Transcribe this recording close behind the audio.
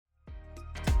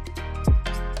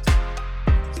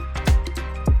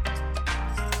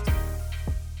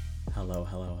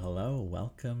Hello.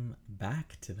 Welcome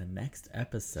back to the next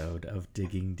episode of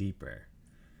Digging Deeper,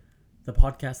 the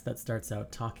podcast that starts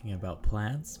out talking about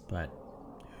plants, but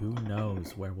who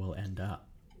knows where we'll end up.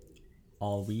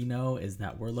 All we know is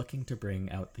that we're looking to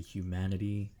bring out the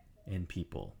humanity in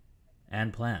people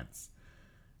and plants.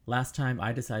 Last time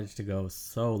I decided to go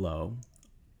solo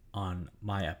on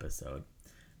my episode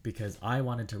because I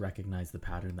wanted to recognize the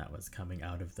pattern that was coming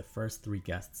out of the first three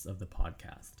guests of the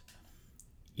podcast.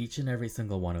 Each and every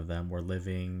single one of them were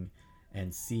living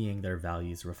and seeing their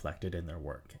values reflected in their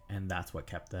work. And that's what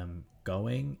kept them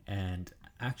going and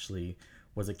actually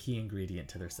was a key ingredient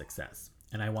to their success.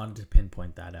 And I wanted to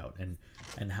pinpoint that out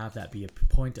and have that be a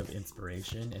point of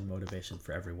inspiration and motivation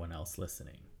for everyone else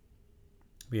listening.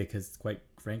 Because quite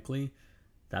frankly,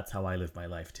 that's how I live my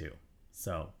life too.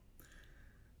 So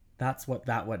that's what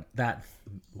that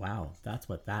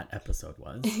episode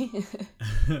was.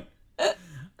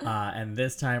 And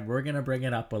this time we're gonna bring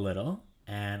it up a little,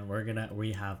 and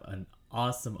we have an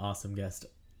awesome guest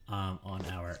on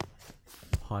our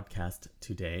podcast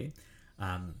today.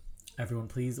 Everyone,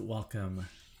 please welcome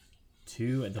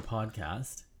to the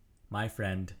podcast my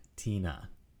friend Tina.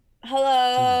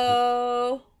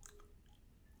 Hello.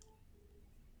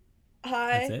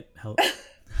 Hi. That's it. Hello.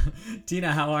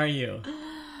 Tina, how are you?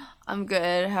 I'm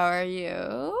good. How are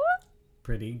you?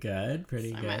 Pretty good.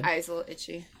 My eyes a little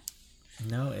itchy.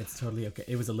 No, it's totally okay.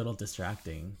 It was a little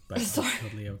distracting, but it's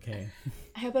totally okay.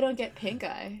 I hope I don't get pink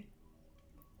eye.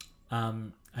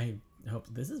 I hope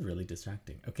this is really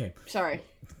distracting. Okay. Sorry.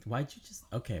 Why'd you just...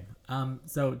 Okay.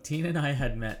 So Tina and I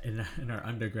had met in our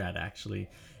undergrad, actually.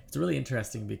 It's really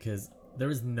interesting because there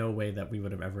was no way that we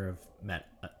would have ever met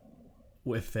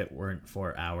if it weren't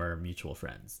for our mutual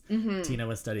friends. Mm-hmm. Tina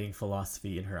was studying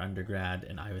philosophy in her undergrad,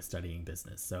 and I was studying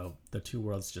business. So the two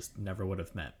worlds just never would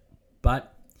have met.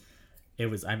 But...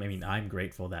 I'm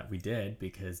grateful that we did,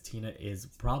 because Tina is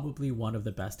probably one of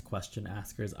the best question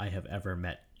askers I have ever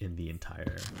met in the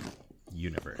entire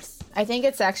universe. I think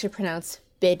it's actually pronounced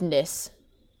bidness.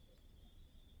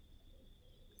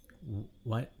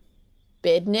 What?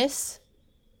 Bidness?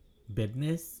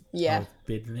 Bidness? Yeah. Oh,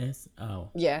 bidness? Oh.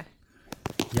 Yeah.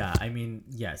 Yeah,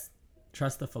 yes.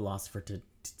 Trust the philosopher to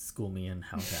school me in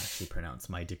how to actually pronounce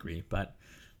my degree, but...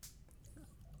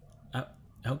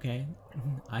 Okay.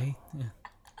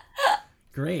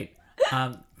 Great.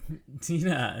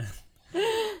 Tina,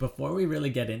 before we really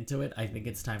get into it, I think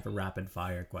it's time for rapid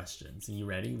fire questions. Are you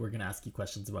ready? We're going to ask you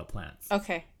questions about plants.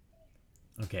 Okay,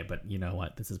 but you know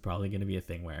what? This is probably going to be a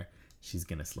thing where she's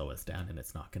going to slow us down, and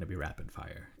it's not going to be rapid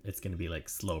fire. It's going to be like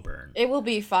slow burn. It will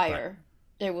be fire.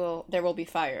 There will be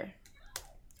fire.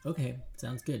 Okay,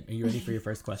 sounds good. Are you ready for your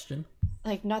first question?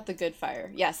 Like, not the good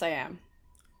fire. Yes, I am.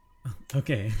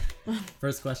 Okay.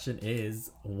 First question is,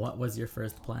 what was your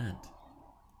first plant?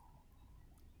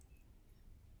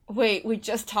 Wait, we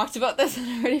just talked about this and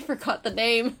I already forgot the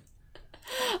name.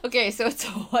 Okay, so it's a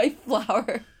white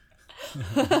flower.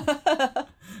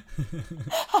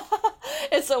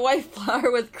 It's a white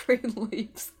flower with green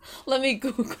leaves. Let me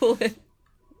Google it.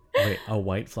 Wait, a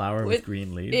white flower with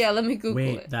green leaves? Yeah, let me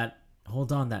Google it.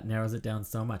 Hold on, that narrows it down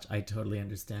so much. I totally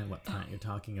understand what plant you're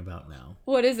talking about now.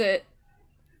 What is it?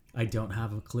 I don't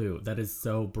have a clue. That is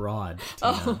so broad,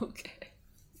 Tina. Oh, okay.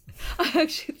 I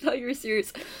actually thought you were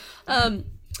serious.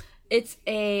 It's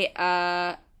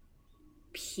a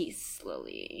peace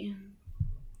lily.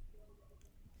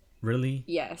 Really?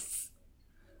 Yes.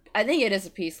 I think it is a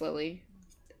peace lily.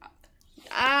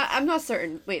 I'm not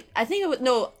certain. Wait, I think it was...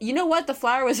 No, you know what? The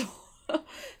flower was...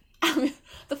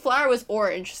 the flower was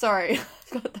orange. Sorry.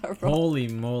 I got that wrong. Holy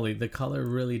moly. The color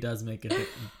really does make a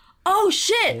difference. Oh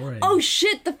shit! Orange. Oh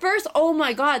shit! Oh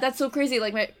my god, that's so crazy.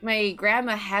 Like my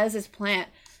grandma has this plant.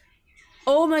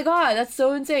 Oh my god, that's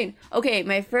so insane. Okay,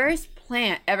 my first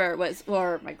plant ever was,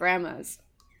 or my grandma's,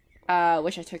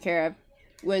 which I took care of,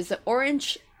 was the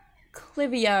orange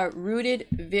clivia rooted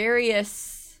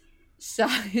various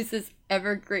sizes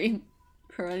evergreen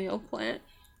perennial plant.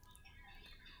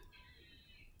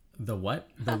 The what?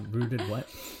 The rooted what?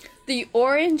 The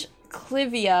orange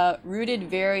clivia rooted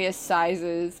various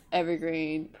sizes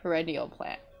evergreen perennial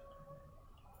plant.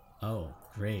 Oh,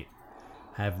 great.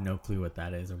 I have no clue what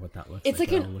that is or what that looks it's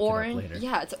like. It's like an orange,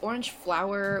 yeah, it's an orange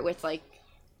flower with like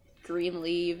green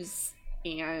leaves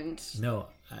and... No,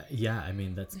 yeah, I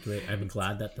mean, that's great. I'm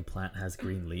glad that the plant has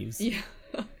green leaves. Yeah.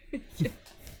 It's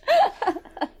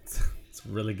a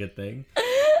really good thing.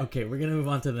 Okay, we're gonna move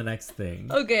on to the next thing.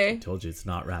 Okay. I told you it's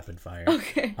not rapid fire.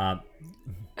 Okay.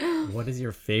 What is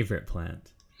your favorite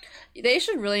plant? They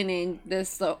should really name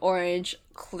this the orange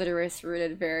clitoris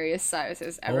rooted various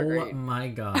sizes evergreen. Oh my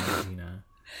god, Gina.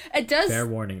 It does. Fair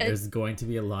warning, there's going to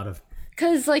be a lot of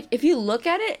Because, like, if you look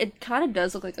at it, it kind of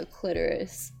does look like a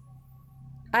clitoris.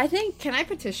 I think, can I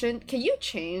petition? Can you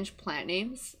change plant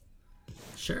names?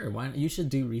 Sure. Why? You should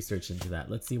do research into that.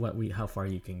 Let's see how far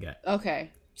you can get. Okay.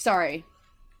 Sorry.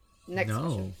 Next No.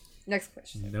 question. Next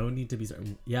question. No need to be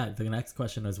sorry. Yeah, the next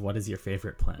question is, what is your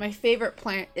favorite plant? My favorite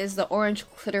plant is the orange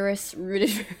clitoris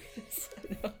rooted.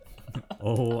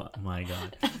 Oh my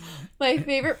god. My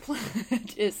favorite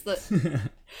plant is the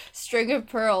string of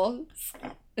pearls.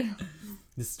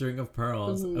 The string of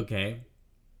pearls. Mm-hmm. Okay.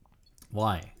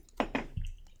 Why?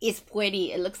 It's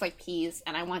pretty. It looks like peas,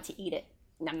 and I want to eat it.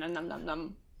 Nom nom nom nom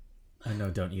nom. Oh no,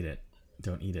 don't eat it.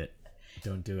 Don't eat it.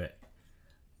 Don't do it.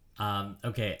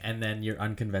 Okay, and then your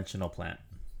unconventional plant.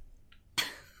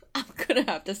 I'm gonna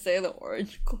have to say the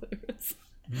orange clitoris.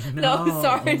 No,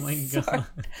 sorry. Oh my sorry, god.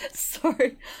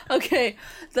 sorry. Okay,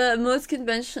 the most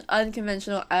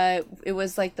unconventional. It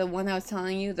was like the one I was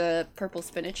telling you, the purple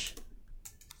spinach.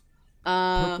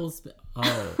 Oh,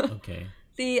 okay.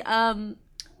 The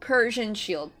Persian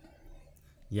shield.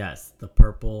 Yes, the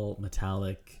purple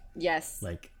metallic, Yes.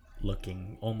 like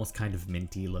looking, almost kind of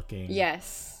minty looking.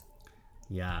 Yes.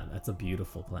 Yeah, that's a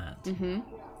beautiful plant.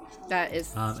 That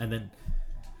is. And then,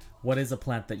 what is a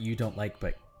plant that you don't like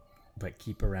but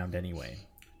keep around anyway?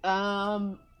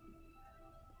 I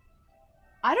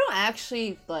don't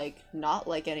actually not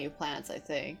like any plants, I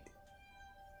think.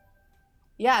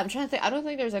 Yeah, I'm trying to think. I don't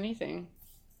think there's anything.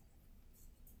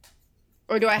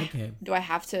 Or do I Okay. do I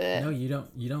have to? No, you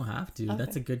don't have to. Okay.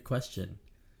 That's a good question.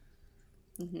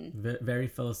 Very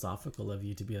philosophical of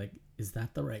you to be like, is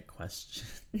that the right question?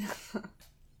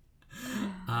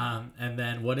 And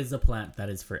then what is a plant that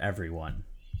is for everyone?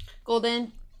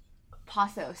 Golden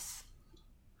pothos.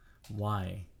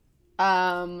 Why?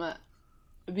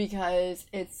 Because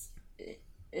it's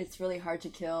really hard to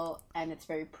kill and it's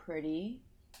very pretty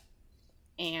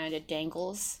and it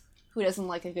dangles. Who doesn't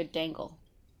like a good dangle?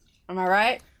 Am I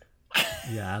right?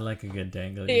 Yeah, I like a good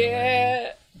dangle.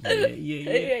 Yeah.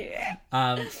 Yeah.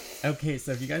 Okay,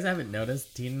 so if you guys haven't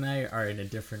noticed, Tina and I are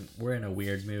we're in a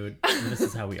weird mood. And this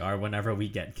is how we are whenever we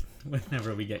get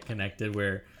connected.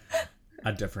 We're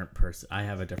a different person. I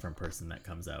have a different person that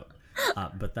comes out.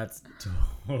 But that's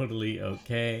totally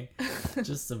okay.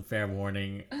 Just some fair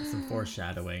warning, some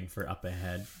foreshadowing for up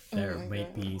ahead. There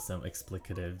might be some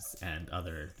explicatives and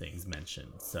other things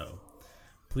mentioned. So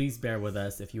please bear with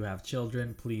us. If you have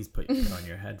children, please put on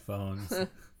your headphones.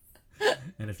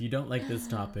 And if you don't like this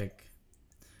topic,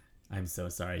 I'm so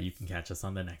sorry. You can catch us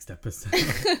on the next episode.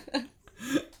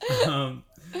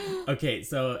 Okay,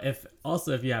 so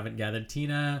if you haven't gathered,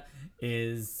 Tina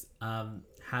is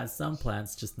has some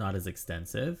plants, just not as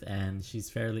extensive, and she's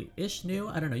fairly-ish new.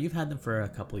 I don't know. You've had them for a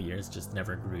couple of years, just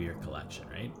never grew your collection,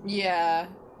 right? Yeah,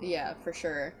 for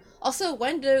sure. Also,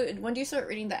 when do you start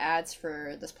reading the ads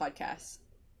for this podcast?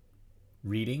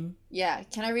 Reading Yeah,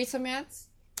 can I read some ads?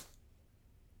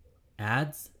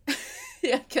 ads.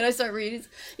 Yeah, can I start reading?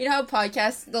 You know how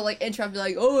podcasts they'll interrupt,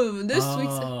 like, oh, this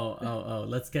week's. Oh.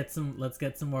 Let's get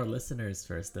some more listeners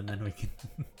first, and then we can.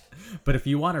 But if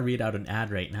you want to read out an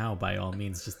ad right now, by all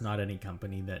means, just not any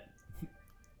company that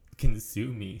can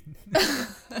sue me.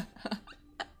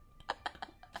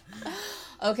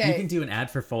 Okay. You can do an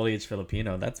ad for Foliage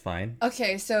Filipino. That's fine.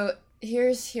 Okay, so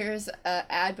here's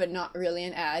a ad, but not really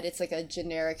an ad. It's like a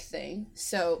generic thing.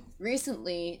 So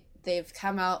recently, they've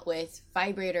come out with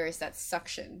vibrators that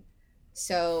suction.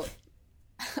 So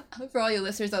for all you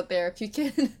listeners out there, if you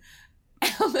can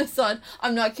Amazon,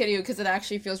 I'm not kidding you because it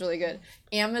actually feels really good.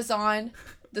 Amazon,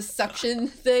 the suction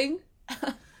thing.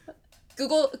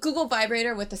 Google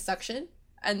vibrator with the suction,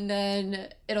 and then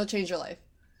it'll change your life.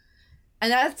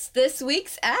 And that's this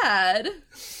week's ad.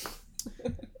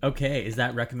 Okay, is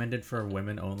that recommended for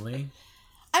women only?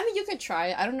 I mean, you could try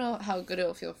it. I don't know how good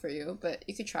it'll feel for you, but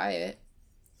you could try it.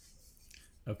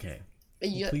 Okay.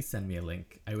 Please send me a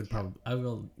link. I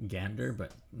will gander,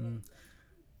 but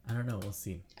I don't know. We'll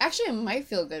see. Actually, it might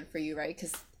feel good for you, right?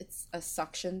 Because it's a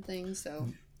suction thing, so.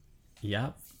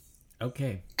 Yep.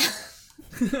 Okay.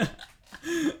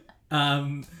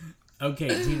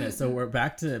 Okay, Tina. So we're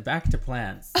back to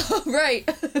plants. Right.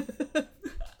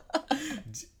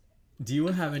 Do you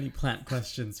have any plant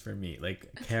questions for me? Like,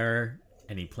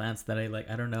 any plants that I like?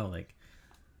 I don't know. Like,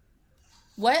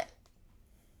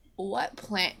 what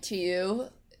plant to you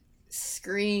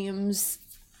screams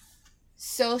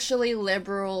socially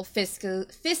liberal,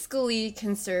 fiscally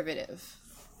conservative?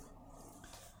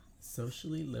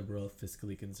 Socially liberal,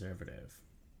 fiscally conservative.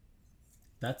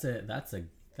 That's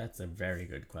a very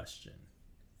good question.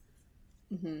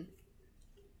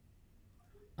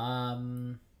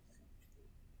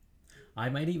 I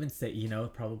might even say,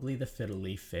 probably the fiddle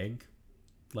leaf fig.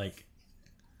 Like,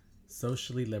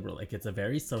 socially liberal. Like it's a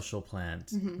very social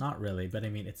plant. Not really, but I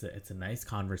mean it's a nice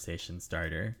conversation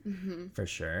starter for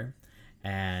sure.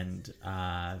 And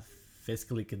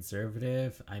fiscally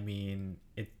conservative. I mean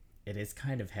it is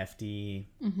kind of hefty.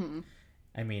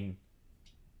 I mean,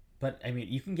 but I mean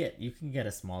you can get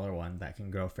a smaller one that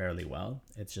can grow fairly well.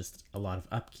 It's just a lot of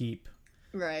upkeep.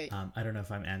 Right. I don't know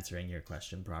if I'm answering your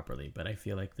question properly, but I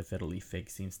feel like the fiddle leaf fig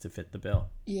seems to fit the bill.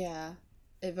 Yeah.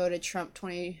 It voted Trump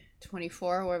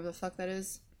 2024, whatever the fuck that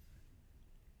is.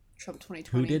 Trump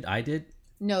 2020. Who did? I did?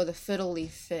 No, the fiddle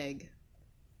leaf fig.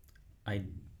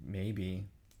 Maybe.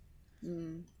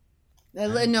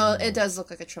 It does look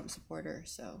like a Trump supporter,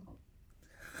 so.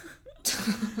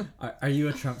 Are you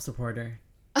a Trump supporter?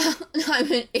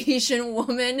 I'm an Asian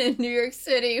woman in New York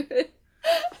City.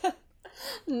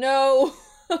 No.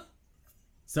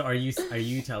 So are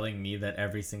you telling me that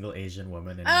every single Asian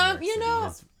woman in New York City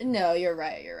has... No, you're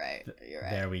right.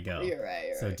 There we go. You're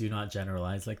right. So do not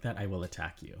generalize like that. I will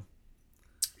attack you.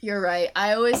 You're right.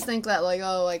 I always think that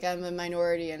I'm a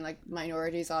minority and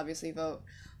minorities obviously vote,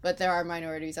 but there are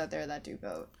minorities out there that do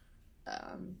vote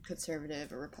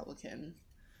conservative or Republican.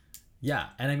 Yeah,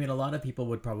 and I mean a lot of people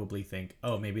would probably think,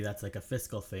 oh, maybe that's like a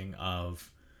fiscal thing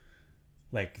of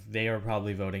like they are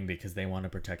probably voting because they want to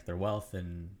protect their wealth,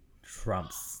 and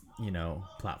Trump's,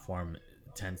 platform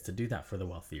tends to do that for the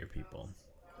wealthier people.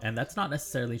 And that's not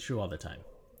necessarily true all the time.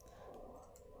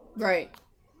 Right.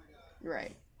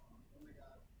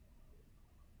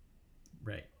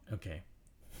 Okay.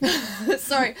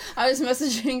 Sorry, I was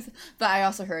messaging, but I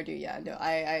also heard you. Yeah, no,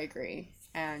 I agree.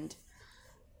 And,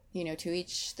 to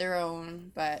each their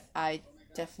own, but I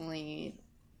definitely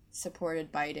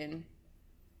supported Biden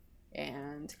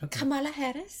and Kamala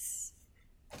Harris.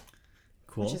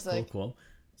 Cool, which is cool.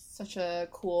 Such a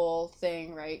cool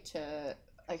thing, right? To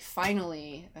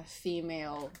finally a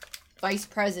female vice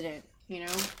president, Yep.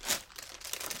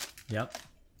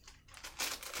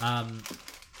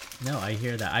 No, I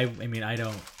hear that. I mean, I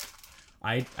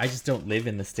just don't live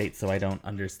in the States, so I don't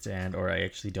understand, or I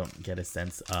actually don't get a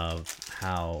sense of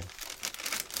how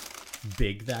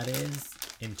big that is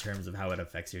in terms of how it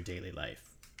affects your daily life.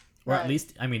 Or at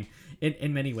least, I mean,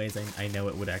 in many ways, I know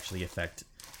it would actually affect,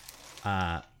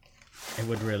 it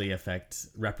would really affect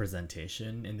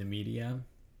representation in the media,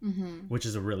 which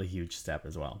is a really huge step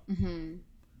as well.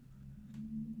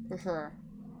 For sure.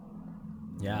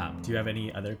 Yeah. Do you have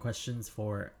any other questions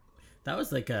for... That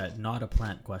was like not a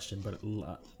plant question, but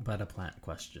a plant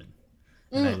question.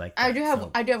 And I like that,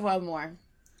 I do have one more.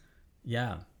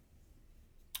 Yeah.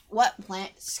 What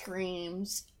plant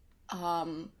screams,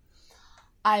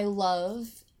 I love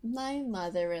my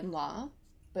mother-in-law,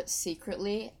 but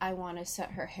secretly I want to set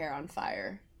her hair on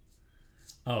fire?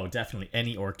 Oh, definitely.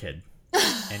 Any orchid.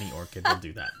 Any orchid will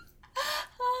do that.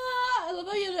 I love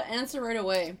how you have to answer right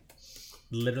away.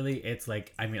 Literally, it's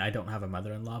like, I mean, I don't have a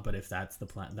mother-in-law, but if that's the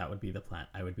plant, that would be the plant.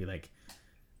 I would be like,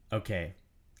 okay,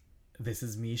 this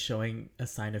is me showing a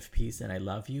sign of peace and I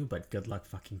love you, but good luck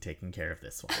fucking taking care of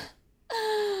this one.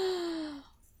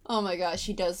 Oh my gosh,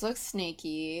 she does look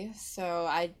snaky, so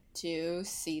I do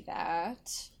see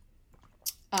that.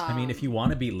 I mean, if you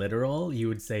want to be literal, you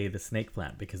would say the snake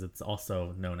plant, because it's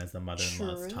also known as the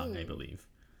mother-in-law's tongue, I believe.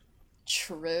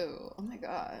 True. Oh my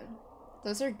god.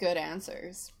 Those are good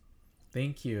answers.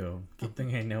 Thank you. Good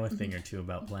thing I know a thing or two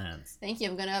about plants. Thank you.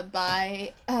 I'm gonna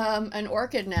buy an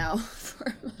orchid now.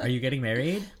 Are you getting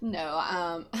married? No,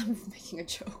 I'm making a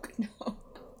joke. No.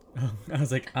 Oh, I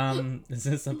was like, is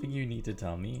this something you need to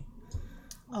tell me?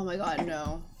 Oh my god,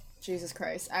 no. Jesus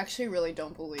Christ. I actually really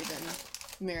don't believe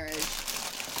in marriage.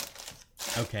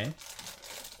 Okay.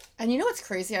 And you know what's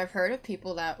crazy? I've heard of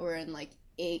people that were in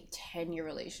 8-10 year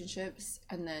relationships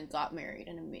and then got married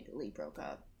and immediately broke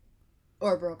up.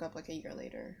 Or broke up a year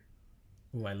later.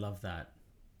 Ooh, I love that.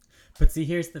 But see,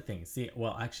 here's the thing.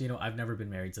 Well, actually, I've never been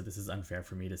married, so this is unfair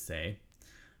for me to say.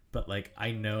 But,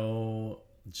 I know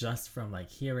just from,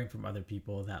 hearing from other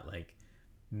people that,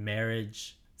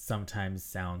 marriage sometimes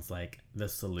sounds like the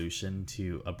solution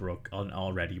to an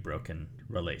already broken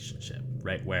relationship,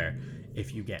 right? Where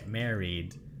if you get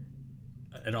married,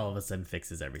 it all of a sudden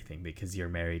fixes everything because you're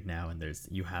married now and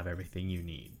you have everything you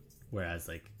need. Whereas,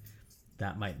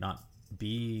 that might not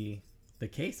be the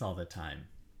case all the time.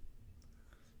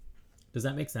 Does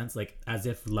that make sense? As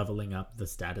if leveling up the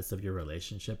status of your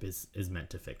relationship is meant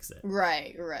to fix it.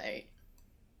 Right.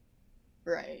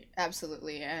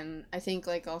 Absolutely. And I think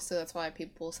also that's why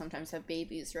people sometimes have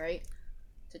babies, right?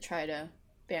 To try to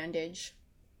bandage.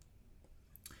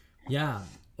 Yeah.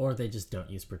 Or they just don't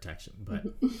use protection, but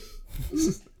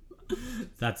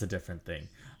that's a different thing.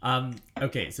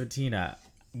 Okay, so Tina,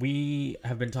 we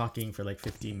have been talking for like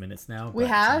 15 minutes now. We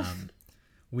have?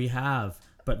 We have.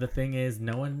 But the thing is,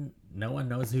 no one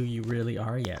knows who you really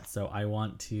are yet. So I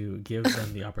want to give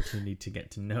them the opportunity to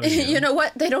get to know you. You know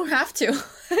what? They don't have to.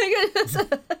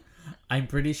 I'm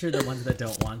pretty sure the ones that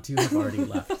don't want to have already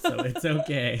left. So it's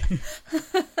okay.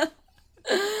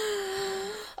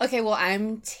 Okay, well,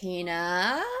 I'm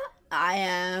Tina. I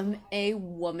am a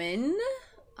woman.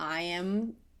 I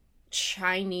am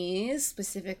Chinese.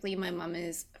 Specifically, my mom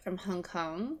is from Hong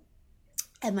Kong.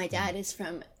 And my dad is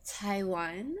from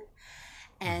Taiwan.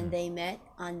 And they met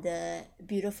on the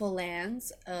beautiful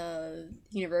lands of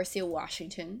University of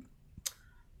Washington.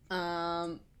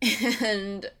 And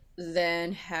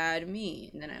then had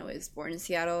me. And then I was born in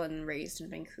Seattle and raised in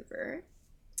Vancouver.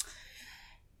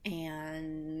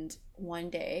 And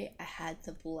one day I had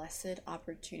the blessed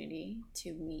opportunity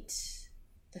to meet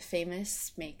the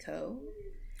famous Mako.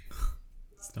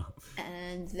 Stop.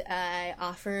 And I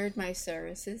offered my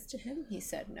services to him. He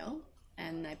said no.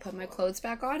 And I put my clothes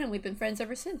back on, and we've been friends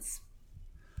ever since.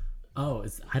 Oh,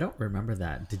 I don't remember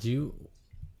that. Did you?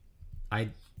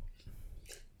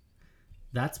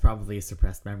 That's probably a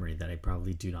suppressed memory that I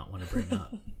probably do not want to bring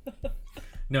up.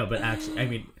 No, but actually, I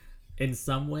mean, in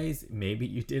some ways, maybe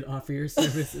you did offer your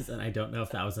services, and I don't know if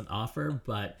that was an offer,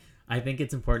 but I think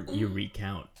it's important you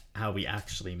recount how we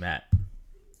actually met.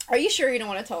 Are you sure you don't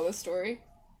want to tell this story?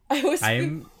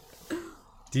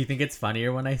 Do you think it's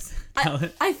funnier when I tell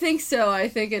it? I think so. I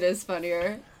think it is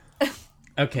funnier.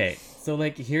 Okay, so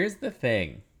like here's the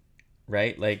thing,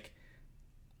 right? Like,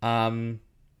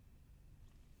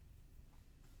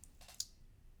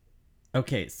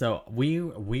 okay, so we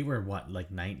were what,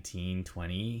 like 19,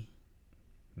 20,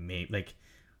 maybe like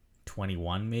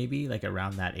 21, maybe like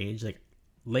around that age, like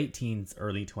late teens,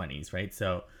 early 20s, right?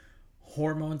 So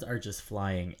hormones are just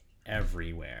flying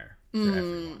everywhere for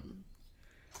everyone.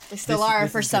 They still are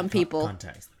for some people.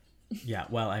 Context. Yeah,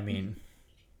 well, I mean,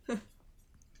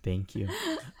 thank you.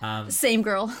 Same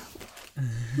girl.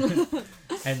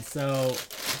 And so,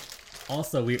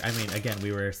 also, we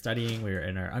were studying. We were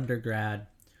in our undergrad,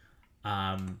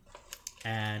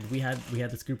 and we had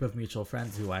this group of mutual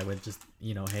friends who I would just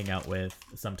hang out with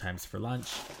sometimes for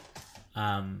lunch,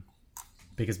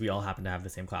 because we all happened to have the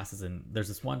same classes. And there's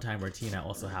this one time where Tina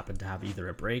also happened to have either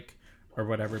a break or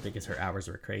whatever, because her hours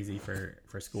were crazy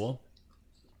for school.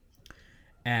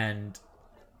 And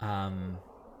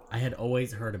I had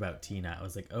always heard about Tina. I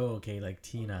was like, oh, okay, like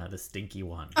Tina, the stinky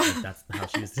one. Like, that's how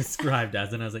she was described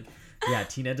as. And I was like, yeah,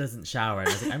 Tina doesn't shower. And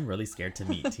I was like, I'm really scared to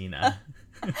meet Tina.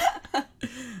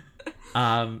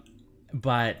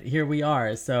 But here we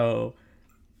are. So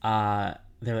they're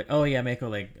like, oh yeah, Mako,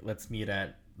 like, let's meet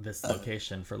at this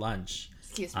location for lunch.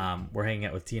 Excuse me. We're hanging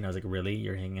out with Tina. I was like, really?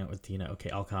 You're hanging out with Tina? Okay,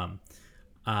 I'll come.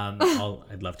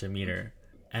 I'd love to meet her.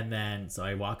 And then, so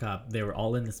I walk up. They were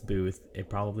all in this booth.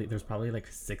 There's probably like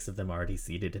 6 of them already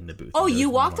seated in the booth. Oh, you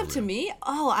walked up to me?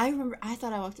 Oh, I remember. I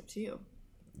thought I walked up to you.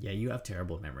 Yeah, you have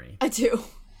terrible memory. I do.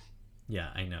 Yeah,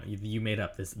 I know. You made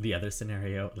up the other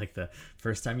scenario. Like the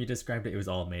first time you described it, it was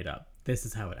all made up. This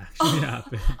is how it actually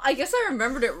happened. I guess I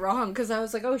remembered it wrong because I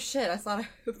was like, oh shit, I thought I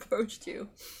approached you.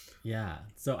 Yeah.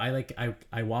 So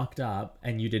I walked up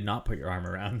and you did not put your arm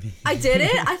around me. I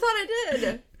didn't? I thought I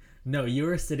did. No, you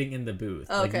were sitting in the booth.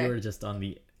 Oh, okay. Like you were just on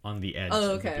the edge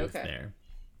of the booth there.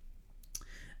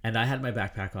 And I had my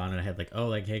backpack on and I had like, oh,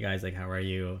 like, hey guys, like, how are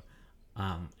you?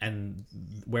 And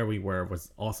where we were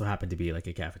was also happened to be like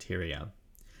a cafeteria.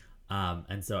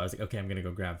 And so I was like, okay, I'm going to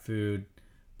go grab food,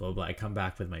 blah, blah, blah. I come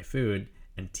back with my food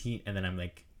and then I'm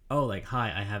like, oh, like, hi,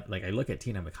 I look at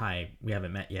Tina, I'm like, hi, we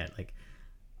haven't met yet. Like,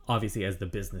 obviously as the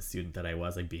business student that I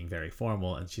was, like being very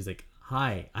formal. And she's like,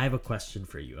 hi, I have a question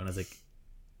for you. And I was like,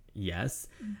 yes.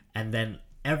 And then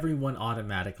everyone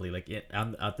automatically, like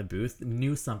at the booth,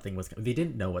 knew something was coming. They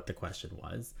didn't know what the question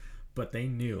was, but they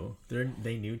knew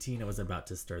Tina was about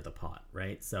to stir the pot,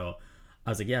 right? So I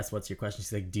was like, yes, what's your question?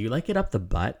 She's like, do you like it up the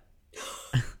butt?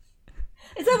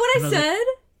 Is that what I said? Like,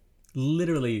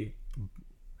 literally,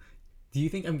 do you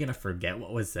think I'm gonna forget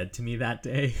what was said to me that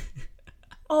day?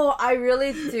 Oh, I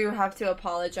really do have to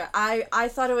apologize. I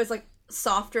thought it was like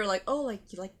softer, like, oh, like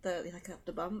you like up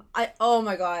the bum. Oh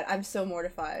my god, I'm so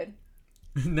mortified.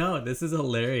 No, this is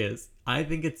hilarious. I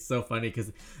think it's so funny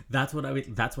because that's what I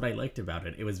liked about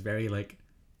it. It was very like,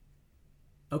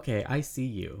 okay, I see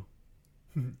you.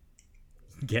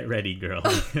 Get ready, girl.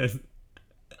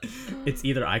 It's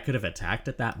either I could have attacked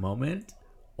at that moment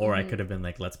or I could have been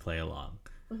like, let's play along.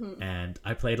 And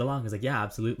I played along. I was like, yeah,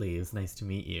 absolutely. It was nice to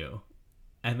meet you.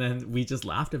 And then we just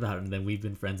laughed about it, and then we've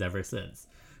been friends ever since.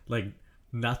 Like,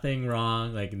 nothing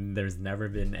wrong. Like, there's never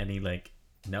been any, like,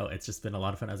 no, it's just been a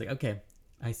lot of fun. I was like, okay,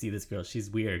 I see this girl. She's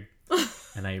weird.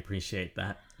 And I appreciate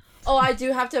that. Oh, I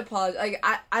do have to apologize. Like,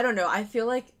 I don't know. I feel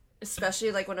like,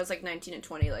 especially, like, when I was, like, 19 and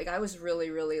 20, like, I was really,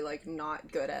 really, like,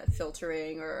 not good at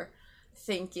filtering or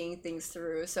thinking things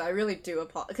through. So I really do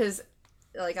apologize. Because,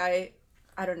 like, I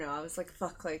don't know. I was like,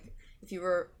 fuck, like, if you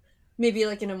were maybe,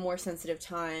 like, in a more sensitive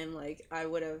time, like, I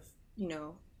would have, you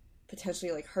know,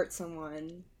 potentially, like, hurt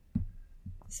someone.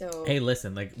 So... Hey,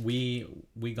 listen, like, we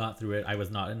got through it. I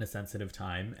was not in a sensitive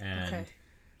time. And... Okay.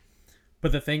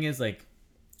 But the thing is, like,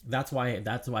 that's why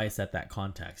I set that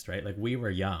context, right? Like, we were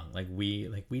young. We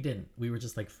were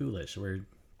just, like, foolish.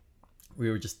 We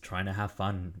were just trying to have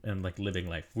fun and, like, living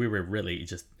life. We were really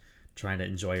just trying to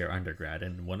enjoy our undergrad.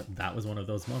 And that was one of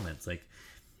those moments. Like,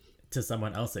 to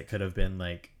someone else, it could have been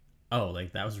like, oh,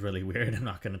 like, that was really weird. I'm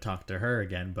not going to talk to her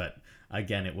again. But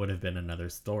again, it would have been another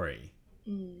story.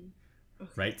 Okay.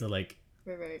 Right? So, like,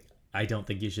 Right. I don't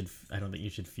think you should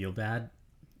feel bad.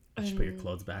 You should put your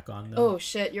clothes back on, though. Oh,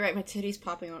 shit. You're right. My titty's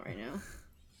popping out right now.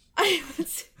 I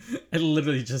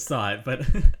literally just saw it, but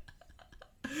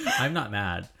I'm not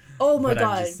mad. Oh, my God.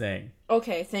 I'm just saying.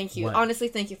 Okay, thank you. What? Honestly,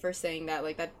 thank you for saying that.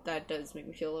 Like, that does make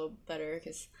me feel a little better.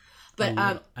 But,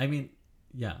 I mean,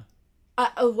 yeah.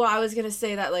 Well, I was gonna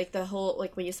say that, like, the whole,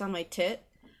 like, when you saw my tit,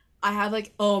 I had,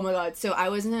 like, oh, my God. So I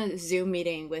was in a Zoom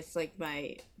meeting with, like,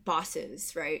 my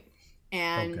bosses, right?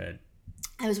 And good.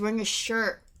 I was wearing a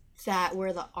shirt that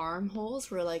where the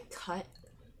armholes were, like, cut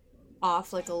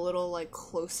off, like, a little, like,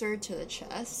 closer to the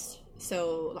chest.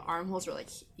 So the armholes were, like,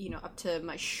 you know, up to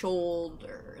my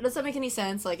shoulder. Does that make any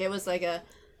sense? Like, it was like a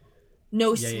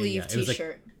no sleeve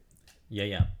t-shirt.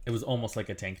 Yeah. It was almost like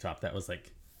a tank top that was,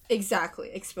 like...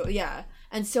 Exactly. Yeah.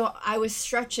 And so I was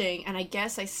stretching, and I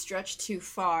guess I stretched too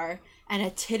far, and a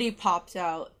titty popped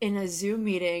out in a Zoom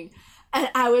meeting. And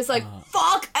I was like,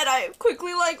 fuck! And I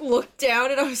quickly, like, looked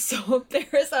down, and I was so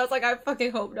embarrassed. I was like, I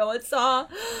fucking hope no one saw.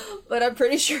 But I'm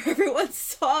pretty sure everyone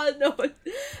saw. No one...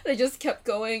 They just kept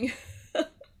going.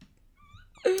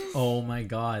 Oh my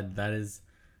God. That is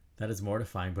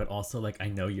mortifying. But also, like, I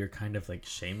know you're kind of, like,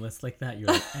 shameless like that. You're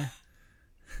like,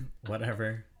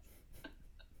 whatever.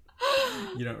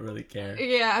 You don't really care.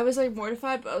 Yeah, I was, like,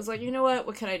 mortified, but I was like, you know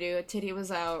what can I do? A titty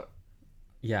was out.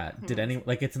 Yeah. Did anyone...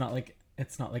 Like, it's not like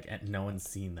no one's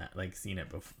seen it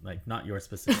before, like, not yours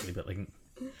specifically, but, like,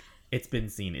 it's been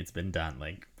seen, it's been done,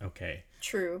 like, okay.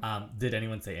 True. Did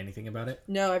anyone say anything about it?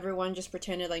 No, everyone just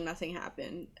pretended like nothing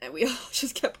happened, and we all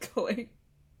just kept going.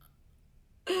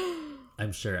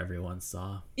 I'm sure everyone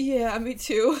saw. Yeah, me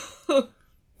too.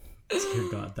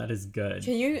 Good God, that is good.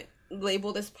 Can you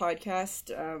label this podcast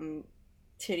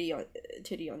titty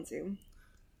on Zoom?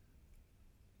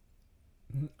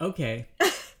 Okay.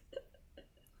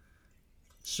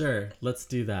 Sure, let's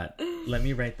do that. Let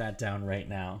me write that down right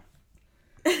now.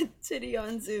 Titty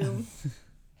on Zoom.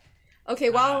 Okay,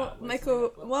 while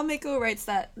Mako writes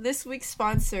that, this week's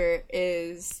sponsor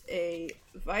is a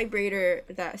vibrator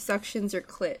that suctions your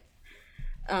clit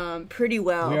pretty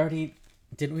well.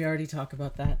 Didn't we already talk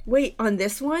about that? Wait, on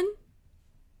this one?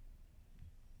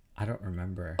 I don't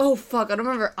remember. Oh, fuck, I don't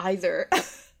remember either.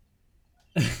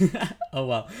 Oh,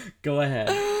 well, go ahead.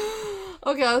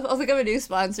 Okay, I'll think of a new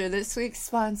sponsor. This week's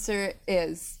sponsor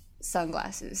is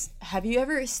sunglasses. Have you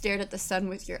ever stared at the sun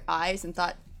with your eyes and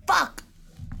thought, fuck,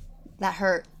 that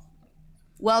hurt?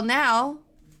 Well, now,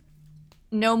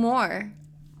 no more.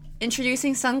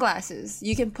 Introducing sunglasses.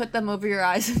 You can put them over your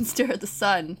eyes and stare at the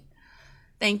sun.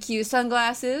 Thank you,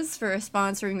 sunglasses, for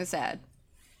sponsoring this ad.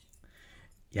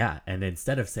 Yeah, and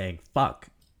instead of saying, fuck,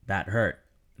 that hurt,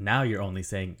 now you're only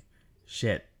saying,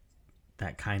 shit,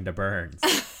 that kinda burns.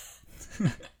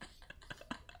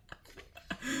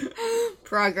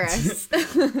 Progress.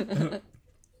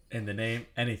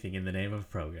 Anything in the name of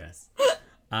progress.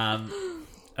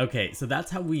 Okay, so that's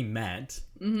how we met.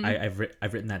 Mm-hmm.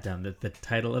 I've written that down. The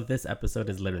title of this episode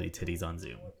is literally Titties on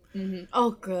Zoom. Mm-hmm.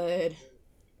 Oh, good.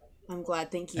 I'm glad.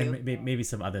 Thank you. And maybe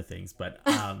some other things, but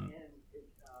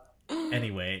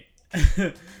anyway.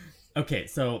 Okay,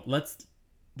 so let's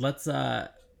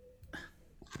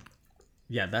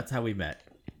yeah, that's how we met.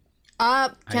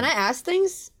 Can I ask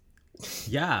things?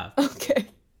 Yeah. Okay.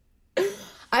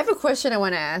 I have a question I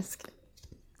want to ask.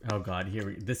 Oh God,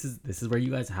 this is where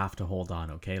you guys have to hold on,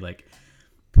 okay? Like,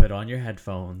 put on your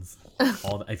headphones.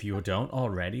 If you don't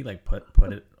already, like,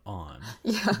 put it on.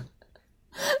 Yeah.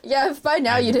 Yeah, if by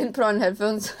now you didn't put on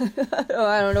headphones, I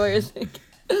don't know what you're thinking.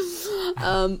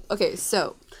 Okay,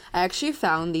 so I actually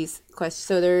found these questions.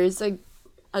 So there's a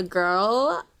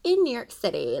girl in New York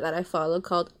City that I follow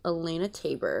called Elena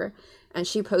Tabor, and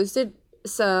she posted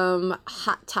some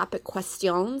hot topic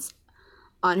questions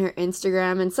on her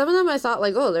Instagram, and some of them I thought,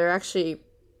 like, oh, they're actually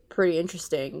pretty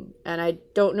interesting, and I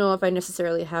don't know if I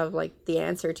necessarily have like the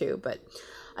answer to, but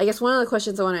I guess one of the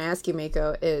questions I want to ask you,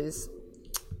 Mako, is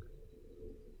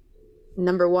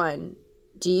number one,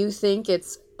 do you think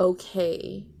it's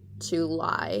okay to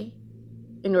lie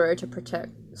in order to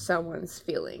protect someone's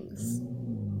feelings?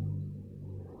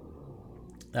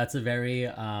 That's a very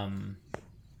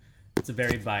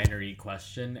binary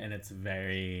question, and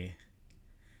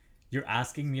you're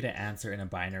asking me to answer in a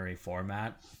binary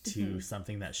format to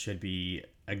something that should be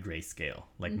a grayscale,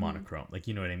 like monochrome, like,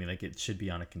 you know what I mean? Like, it should be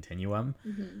on a continuum.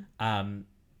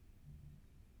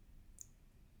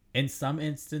 In some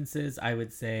instances, I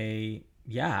would say,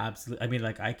 yeah, absolutely. I mean,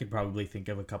 like, I could probably think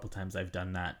of a couple times I've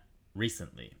done that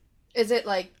recently. Is it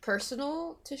like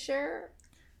personal to share?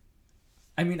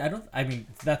 I mean,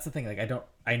 that's the thing. Like,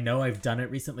 I know I've done it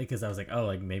recently because I was like, oh,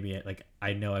 like, maybe, like,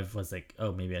 I know I was like,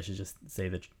 oh, maybe I should just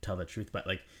tell the truth. But,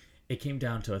 like, it came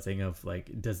down to a thing of,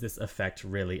 like, does this affect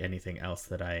really anything else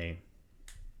that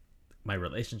my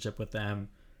relationship with them,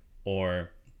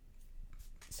 or,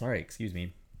 sorry, excuse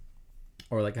me,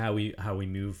 or, like, how we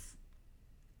move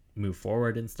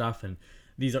forward and stuff. And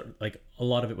these are, like, a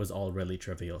lot of it was all really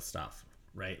trivial stuff,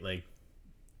 right?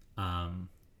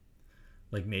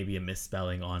 Like maybe a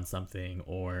misspelling on something,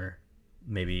 or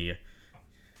maybe,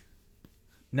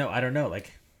 no, I don't know,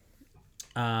 like,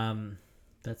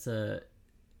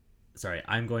 sorry,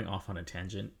 I'm going off on a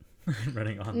tangent.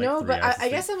 Running on, like, no, but I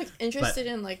guess I'm, like, interested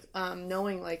in, like,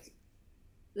 knowing, like,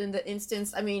 in the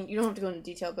instance, I mean, you don't have to go into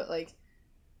detail, but, like,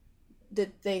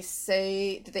 did they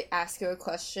ask you a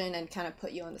question and kind of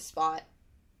put you on the spot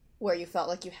where you felt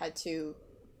like you had to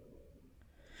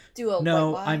do a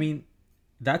no white lie? I mean,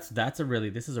 this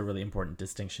is a really important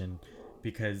distinction,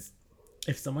 because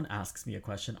if someone asks me a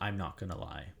question, I'm not gonna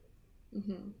lie.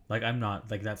 Like, I'm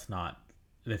not, like, that's not,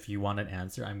 if you want an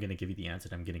answer, I'm gonna give you the answer,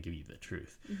 and I'm gonna give you the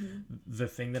truth. The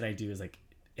thing that I do is, like,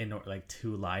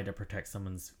 to lie to protect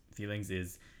someone's feelings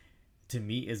is, to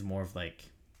me, is more of like,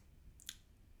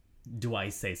 do I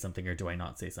say something or do I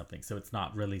not say something? So it's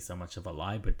not really so much of a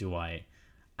lie, but do I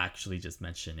actually just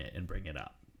mention it and bring it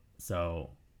up?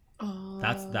 So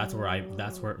that's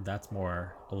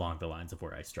more along the lines of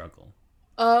where I struggle.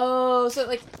 Oh, so,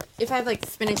 like, if I have, like,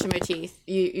 spinach in my teeth,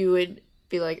 you would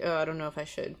be like, oh, I don't know if I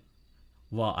should.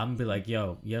 Well, I'm gonna be like,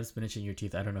 yo, you have spinach in your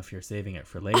teeth. I don't know if you're saving it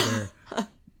for later,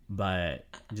 but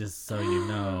just so you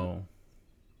know.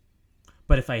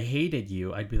 But if I hated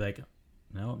you, I'd be like,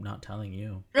 no, I'm not telling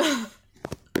you.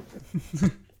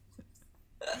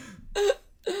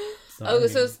 Oh,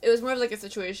 so it was more of, like, a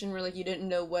situation where, like, you didn't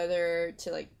know whether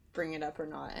to, like, bring it up or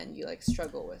not, and you, like,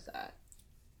 struggle with that.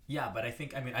 Yeah, but I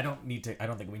think I don't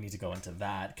think we need to go into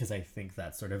that, because I think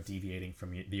that's sort of deviating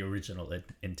from the original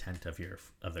intent of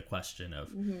the question of,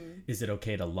 is it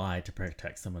okay to lie to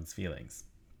protect someone's feelings?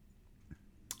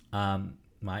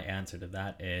 My answer to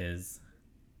that is,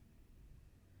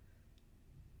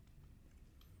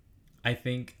 I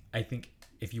think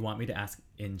if you want me to ask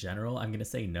in general, I'm gonna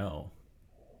say no.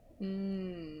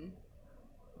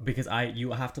 Because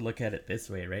you have to look at it this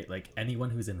way, right? Like, anyone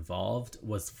who's involved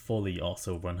was fully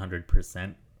also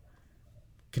 100%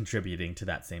 contributing to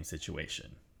that same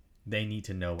situation. They need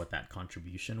to know what that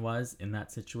contribution was in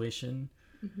that situation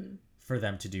for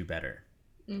them to do better.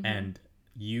 And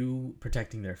you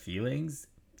protecting their feelings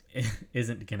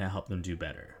isn't gonna help them do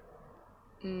better.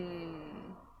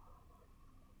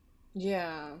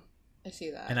 Yeah, I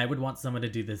see that. And I would want someone to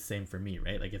do the same for me,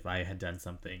 right? Like, if I had done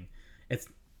something, it's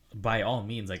by all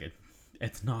means, like,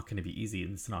 it's not going to be easy,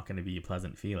 and it's not going to be a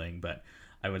pleasant feeling, but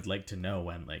I would like to know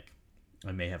when, like,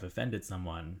 I may have offended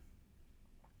someone.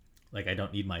 Like, I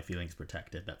don't need my feelings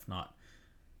protected. That's not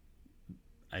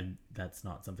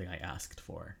something I asked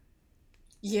for.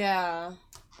 Yeah.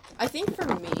 I think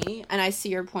for me, and I see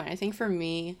your point, I think for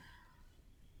me,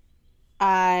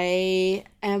 I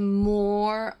am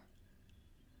more,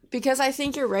 because I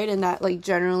think you're right in that, like,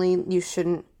 generally you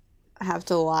shouldn't have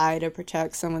to lie to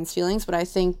protect someone's feelings, but I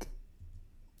think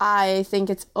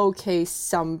it's okay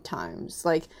sometimes.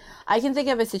 Like, I can think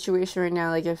of a situation right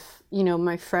now, like, if, you know,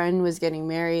 my friend was getting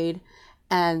married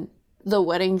and the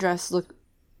wedding dress looked,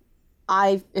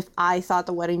 if I thought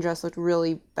the wedding dress looked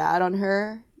really bad on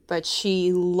her, but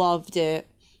she loved it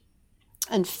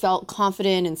and felt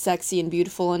confident and sexy and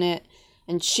beautiful in it,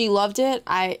 and she loved it,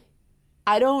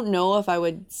 I don't know if I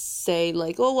would say,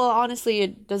 like, oh, well, honestly,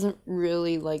 it doesn't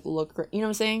really, like, look great. You know what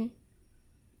I'm saying?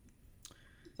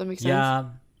 Does that make sense? Yeah,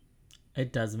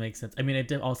 it does make sense. I mean,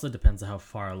 it also depends on how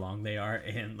far along they are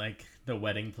in, like, the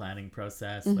wedding planning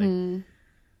process. Like,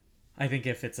 I think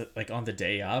if it's, like, on the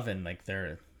day of, and, like,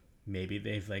 maybe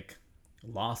they've, like,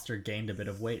 lost or gained a bit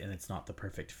of weight and it's not the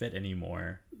perfect fit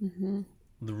anymore.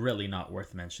 really not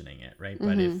worth mentioning it, right?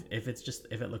 But if it's just,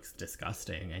 if it looks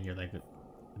disgusting and you're like,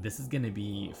 this is gonna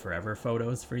be forever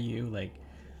photos for you, like,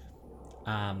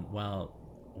 well,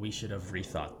 we should have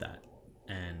rethought that.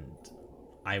 And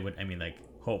I mean, like,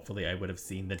 hopefully I would have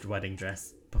seen the wedding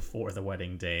dress before the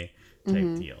wedding day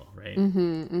type deal, right?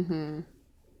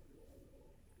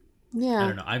 Yeah. I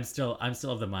don't know. I'm still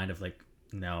of the mind of like,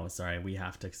 no, sorry, we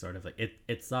have to sort of like,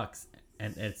 it sucks,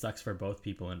 and it sucks for both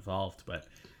people involved, but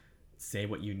say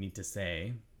what you need to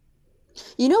say.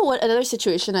 You know what? Another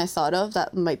situation I thought of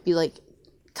that might be like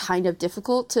kind of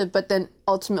difficult to, but then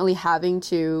ultimately having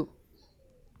to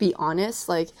be honest,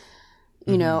 like,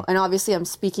 you know, and obviously I'm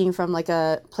speaking from like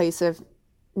a place of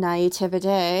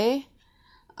naivete,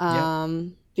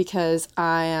 because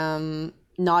I am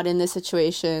not in this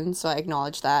situation, so I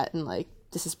acknowledge that, and like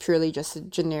this is purely just a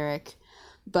generic.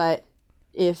 But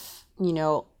if, you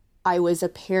know, I was a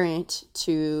parent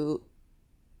to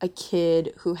a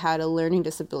kid who had a learning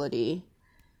disability,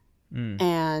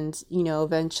 and, you know,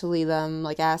 eventually them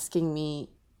like asking me,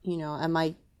 you know, am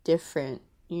I different?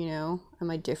 You know,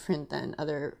 am I different than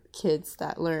other kids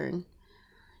that learn?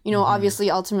 You know,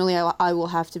 obviously, ultimately, I will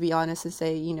have to be honest and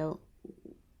say, you know,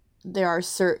 there are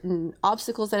certain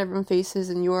obstacles that everyone faces,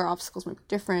 and your obstacles might be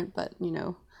different, but, you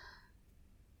know,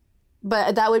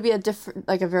 but that would be a different,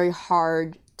 like a very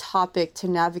hard topic to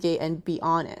navigate and be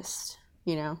honest,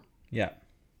 you know? Yeah.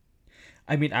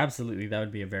 I mean, absolutely, that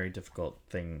would be a very difficult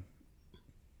thing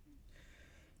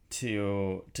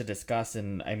to discuss.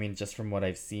 And I mean, just from what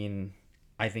I've seen,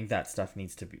 I think that stuff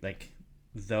needs to be like,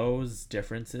 those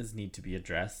differences need to be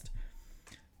addressed,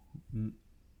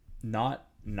 not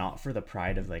for the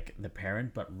pride of like the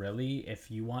parent, but really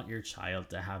if you want your child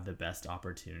to have the best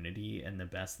opportunity and the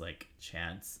best like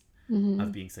chance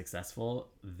of being successful,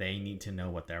 they need to know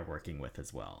what they're working with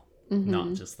as well.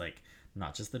 Not just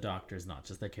the doctors, not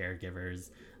just the caregivers,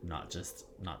 not just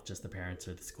the parents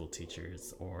or the school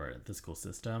teachers or the school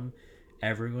system.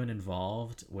 Everyone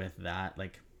involved with that,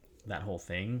 like that whole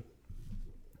thing,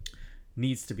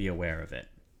 needs to be aware of it.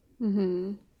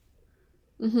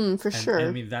 For sure. And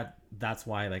I mean, that's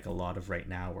why like a lot of right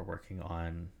now we're working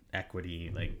on equity,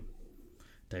 like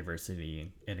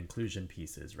diversity and inclusion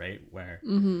pieces, right? Where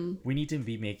we need to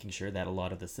be making sure that a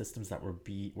lot of the systems that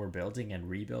we're building and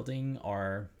rebuilding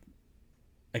are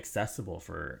accessible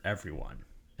for everyone.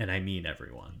 And I mean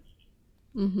everyone.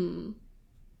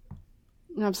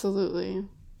 Absolutely.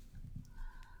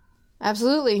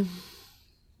 Absolutely.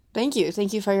 Thank you.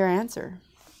 Thank you for your answer.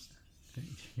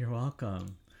 You're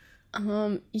welcome.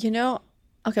 You know,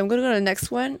 okay, I'm gonna go to the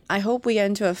next one. I hope we get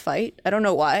into a fight. I don't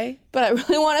know why, but I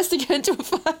really want us to get into a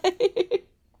fight.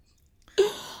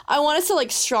 I want us to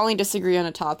like strongly disagree on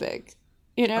a topic,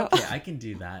 you know? Okay, I can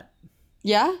do that.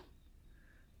 Yeah?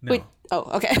 No. Wait. Oh,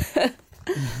 okay.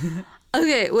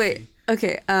 Okay, wait.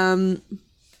 Okay.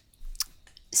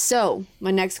 So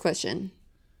my next question.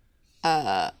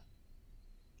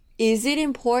 Is it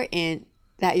important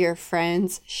that your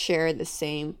friends share the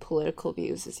same political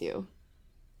views as you?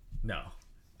 No.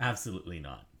 Absolutely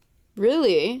not.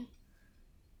 Really?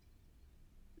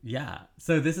 Yeah.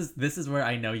 So this is where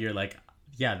I know you're like,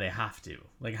 yeah, they have to.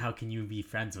 Like, how can you be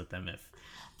friends with them if...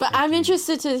 But I'm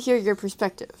interested to hear your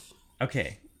perspective.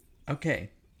 Okay.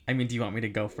 I mean, do you want me to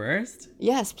go first?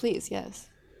 Yes, please, yes.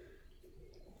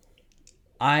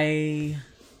 I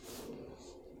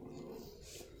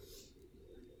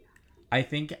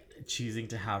think choosing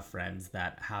to have friends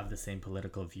that have the same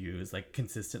political views, like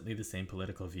consistently the same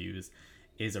political views,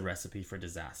 is a recipe for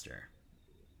disaster.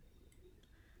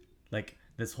 Like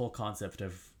this whole concept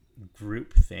of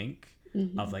groupthink,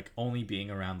 of like only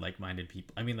being around like-minded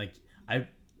people. I mean, like, I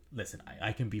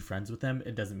can be friends with them.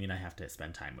 It doesn't mean I have to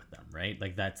spend time with them, right?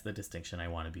 Like that's the distinction I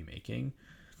want to be making.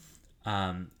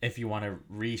 If you want to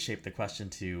reshape the question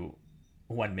to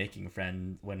when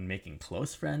making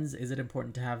close friends, is it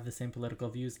important to have the same political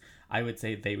views? I would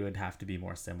say they would have to be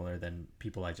more similar than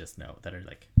people I just know that are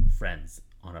like friends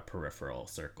on a peripheral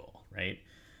circle, right?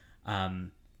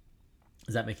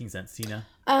 Is that making sense, Tina?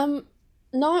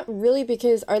 Not really,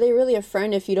 because are they really a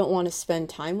friend if you don't want to spend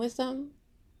time with them?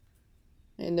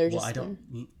 And they're just... Well, I don't...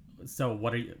 So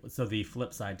what are you... So the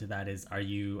flip side to that is, are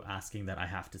you asking that I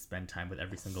have to spend time with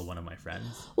every single one of my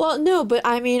friends? Well, no, but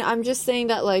I mean, I'm just saying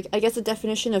that, like, I guess the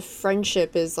definition of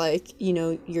friendship is, like, you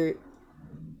know,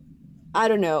 I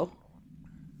don't know.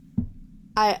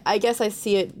 I guess I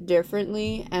see it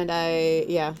differently, and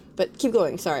yeah. But keep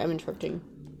going. Sorry, I'm interrupting.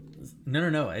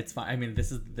 No, it's fine. I mean,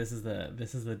 this is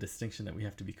the distinction that we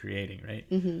have to be creating, right?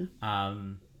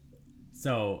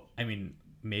 So, I mean,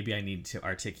 maybe I need to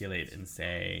articulate and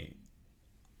say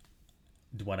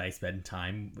what I spend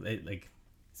time like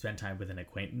spend time with an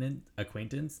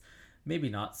acquaintance, maybe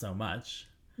not so much.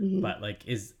 Mm-hmm. But like,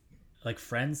 is like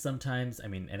friends sometimes, I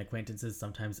mean, and acquaintances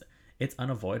sometimes, it's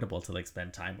unavoidable to like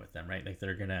spend time with them, right? Like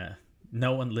they're gonna,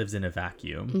 no one lives in a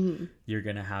vacuum. Mm-hmm. You're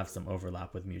gonna have some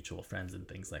overlap with mutual friends and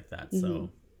things like that. Mm-hmm.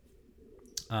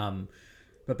 So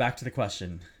but back to the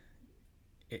question,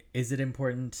 is it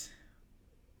important?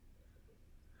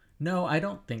 No, I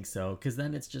don't think so, because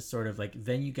then it's just sort of like,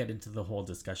 then you get into the whole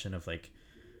discussion of like,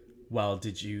 well,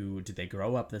 did they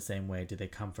grow up the same way? Did they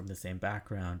come from the same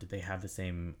background? Did they have the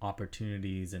same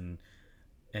opportunities, and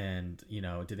you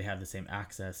know, did they have the same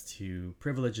access to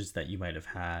privileges that you might have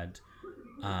had?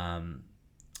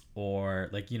 Or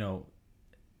like, you know,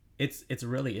 it's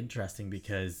really interesting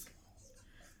because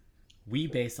we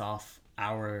base off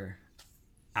our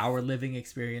living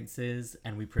experiences,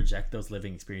 and we project those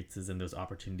living experiences and those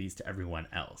opportunities to everyone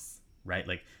else, right?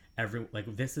 Like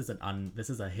this is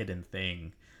a hidden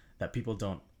thing that people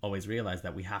don't always realize,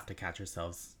 that we have to catch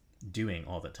ourselves doing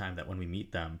all the time, that when we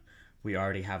meet them, we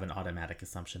already have an automatic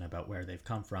assumption about where they've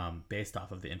come from based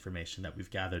off of the information that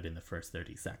we've gathered in the first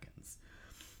 30 seconds.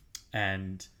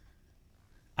 And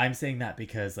I'm saying that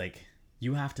because like,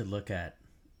 you have to look at,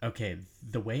 okay,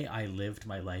 the way I lived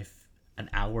my life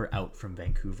an hour out from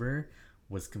Vancouver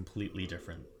is completely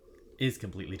different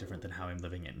than how I'm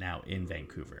living it now in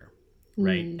Vancouver,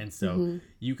 right? And so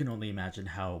you can only imagine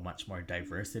how much more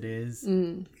diverse it is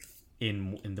in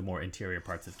the more interior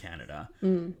parts of Canada.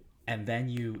 And then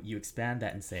you expand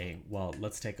that and say, well,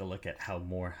 let's take a look at how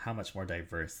much more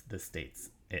diverse the States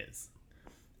is,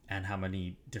 and how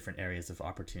many different areas of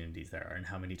opportunities there are, and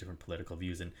how many different political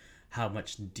views, and how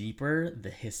much deeper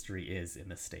the history is in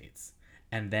the States.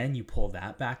 And then you pull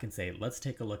that back and say, let's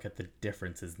take a look at the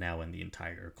differences now in the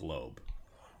entire globe.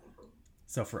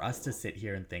 So for us to sit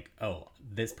here and think, oh,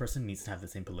 this person needs to have the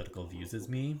same political views as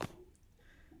me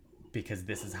because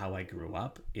this is how I grew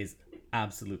up, is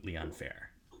absolutely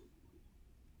unfair.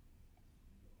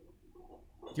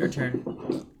 Your turn.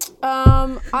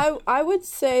 I would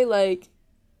say, like,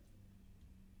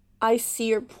 I see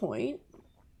your point.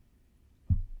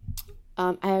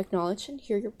 I acknowledge and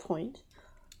hear your point.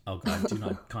 Oh God, do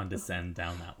not condescend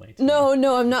down that way. No,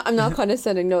 I'm not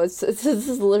condescending. No, this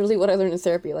is literally what I learned in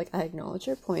therapy. Like, I acknowledge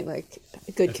your point, like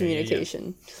good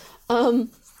communication. Yeah.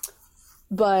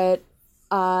 But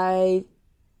I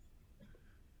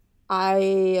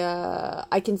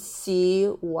can see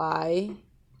why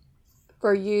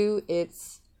for you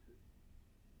it's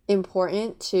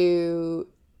important to,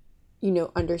 you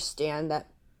know, understand that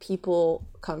people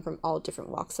come from all different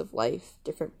walks of life,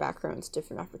 different backgrounds,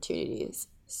 different opportunities.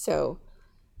 So,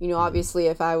 you know, obviously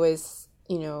if I was,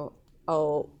 you know,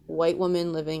 a white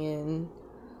woman living in,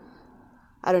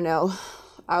 I don't know,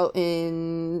 out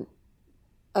in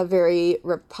a very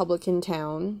Republican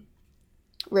town,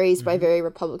 raised by very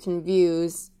Republican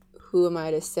views, who am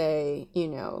I to say, you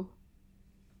know,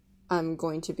 I'm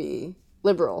going to be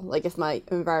liberal, like if my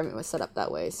environment was set up that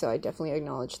way. So I definitely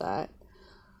acknowledge that.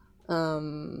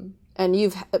 And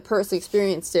you've personally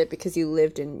experienced it because you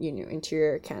lived in, you know,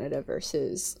 interior Canada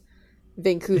versus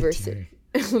Vancouver City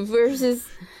versus,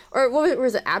 or what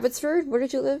was it, Abbotsford? Where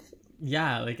did you live?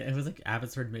 Yeah, like it was like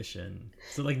Abbotsford Mission.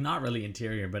 So like not really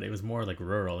interior, but it was more like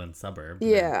rural and suburb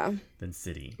than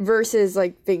city. Versus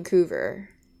like Vancouver,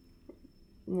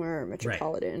 more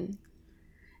metropolitan.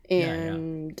 Right.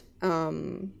 And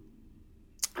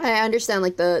I understand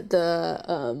like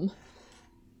the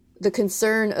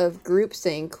concern of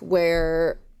groupthink,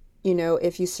 where, you know,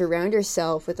 if you surround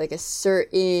yourself with like a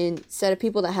certain set of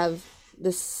people that have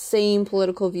the same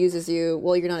political views as you,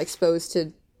 well, you're not exposed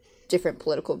to different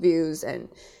political views and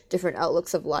different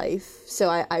outlooks of life. So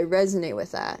I resonate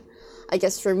with that. I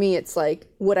guess for me, it's like,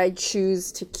 would I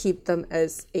choose to keep them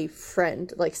as a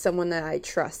friend, like someone that I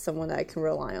trust, someone that I can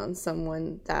rely on,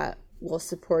 someone that will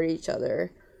support each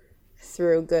other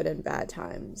through good and bad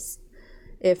times?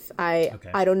 If I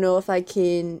don't know if I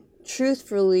can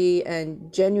truthfully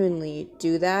and genuinely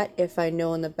do that if I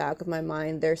know in the back of my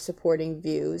mind they're supporting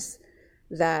views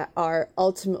that are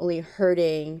ultimately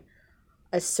hurting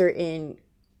a certain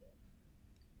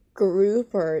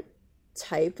group or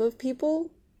type of people.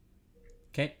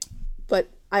 Okay. But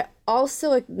I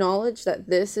also acknowledge that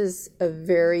this is a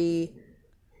very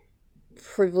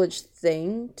privileged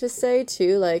thing to say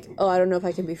too. Like, oh, I don't know if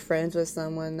I can be friends with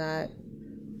someone that,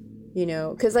 you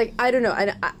know, because like, I don't know.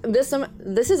 This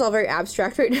is all very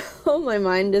abstract right now. My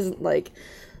mind isn't like,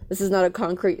 this is not a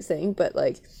concrete thing, but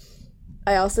like,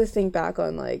 I also think back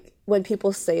on like when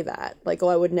people say that, like, oh,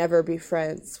 I would never be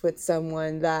friends with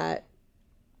someone that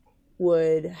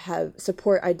would have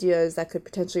support ideas that could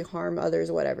potentially harm others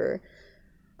or whatever.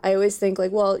 I always think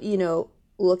like, well, you know,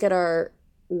 look at our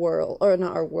world, or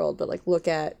not our world, but like look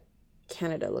at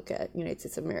Canada, look at United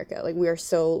States of America. Like we are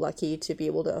so lucky to be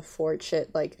able to afford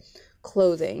shit like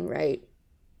clothing, right?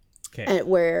 Okay. And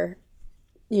where,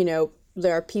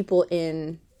 there are people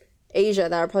in Asia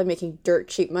that are probably making dirt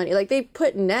cheap money. Like they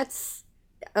put nets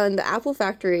on the Apple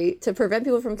factory to prevent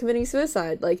people from committing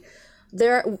suicide. Like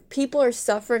people are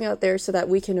suffering out there so that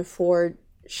we can afford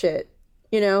shit,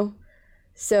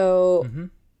 So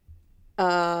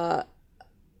I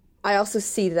also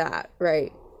see that,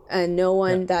 right? And no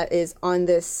one that is on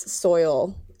this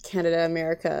soil, Canada,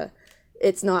 America,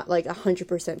 it's not like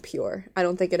 100% pure. I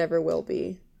don't think it ever will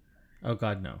be. Oh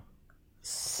God, no.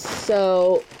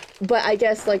 So, but I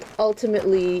guess like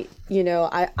ultimately,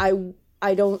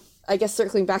 I don't, I guess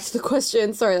circling back to the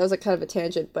question, sorry, that was like kind of a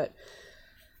tangent, but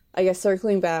I guess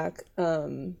circling back,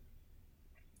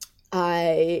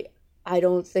 I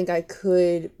don't think I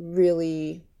could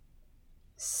really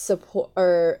support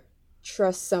or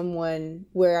trust someone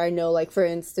where I know, like, for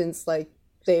instance, like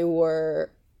they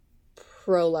were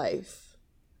pro-life,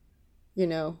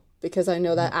 because I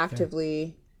know that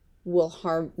actively will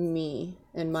harm me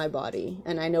and my body,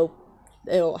 and I know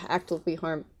it'll actively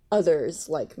harm others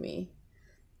like me.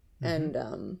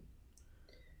 And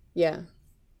yeah,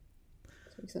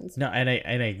 that makes sense. No, and I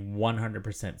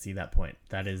 100% see that point.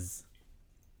 That is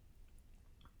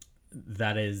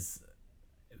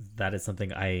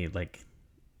something I like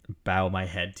bow my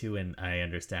head to, and I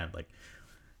understand. Like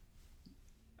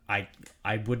I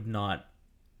would not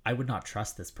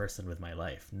trust this person with my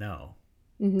life. No.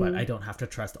 But I don't have to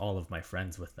trust all of my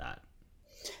friends with that.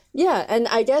 Yeah, and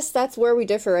I guess that's where we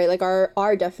differ, right? Like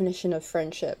our definition of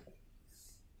friendship.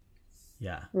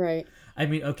 Yeah. Right. I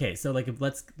mean, okay, so like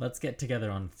let's get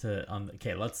together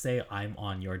okay, let's say I'm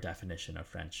on your definition of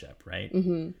friendship, right?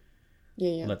 Mm-hmm.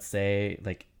 Yeah. Let's say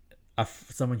like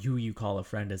someone who you call a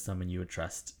friend is someone you would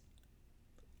trust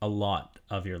a lot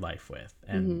of your life with,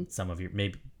 and some of your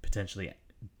maybe potentially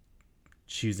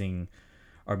choosing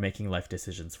or making life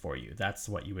decisions for you. That's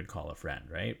what you would call a friend,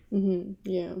 right? Mm-hmm.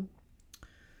 Yeah.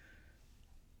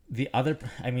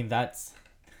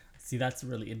 That's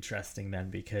really interesting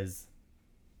then, because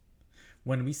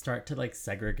when we start to like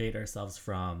segregate ourselves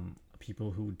from people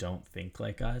who don't think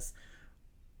like us,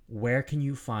 where can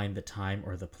you find the time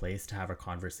or the place to have a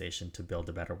conversation to build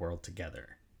a better world together?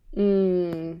 I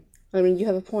mean, you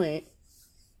have a point.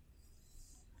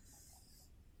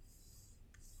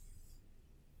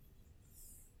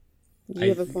 You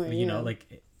have a point, yeah.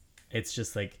 Like it's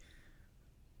just like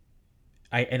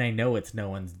I know it's no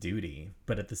one's duty,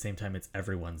 but at the same time it's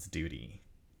everyone's duty.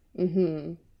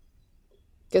 Mm-hmm.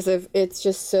 Because if it's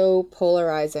just so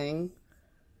polarizing,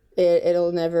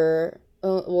 we'll never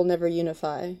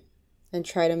unify and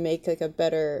try to make like a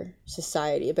better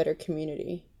society, a better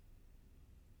community.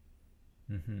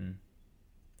 Mm-hmm.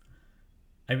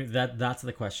 I mean, that's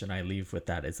the question I leave with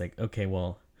that. It's like, okay,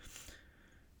 well,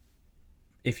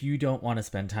 if you don't want to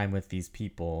spend time with these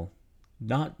people,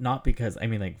 not because, I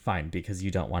mean, like, fine, because you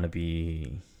don't want to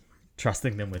be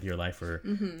trusting them with your life or,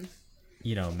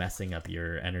 messing up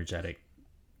your energetic,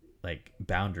 like,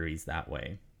 boundaries that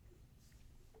way.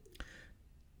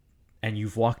 And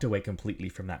you've walked away completely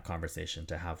from that conversation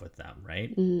to have with them,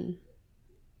 right? Mm-hmm.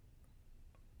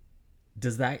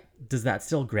 Does that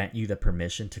still grant you the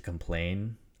permission to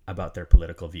complain about their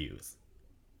political views?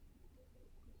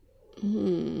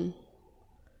 Mm-hmm.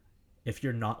 If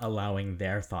you're not allowing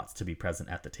their thoughts to be present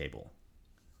at the table.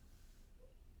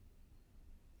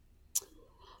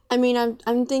 I mean,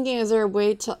 I'm thinking, is there a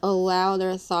way to allow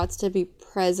their thoughts to be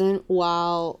present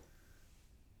while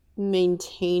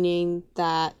maintaining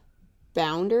that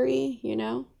boundary,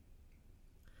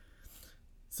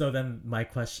 So then my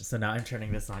question, so now I'm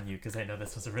turning this on you because I know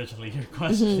this was originally your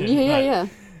question. Yeah.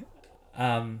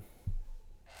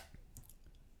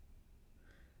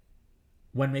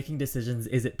 When making decisions,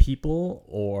 is it people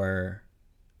or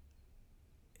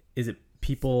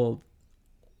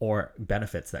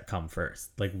benefits that come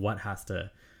first? Like what holds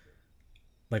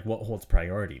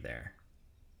priority there?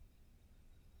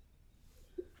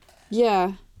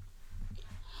 Yeah.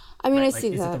 I mean, right? I see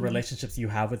that. Is it the relationships you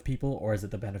have with people, or is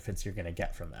it the benefits you're going to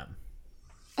get from them?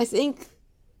 I think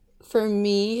for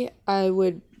me, I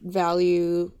would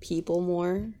value people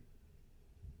more.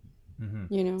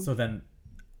 Mm-hmm. So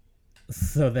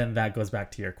then that goes back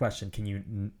to your question. Can you,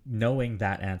 knowing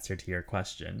that answer to your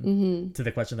question, to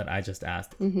the question that I just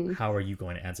asked, how are you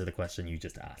going to answer the question you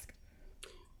just asked?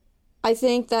 I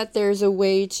think that there's a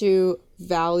way to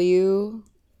value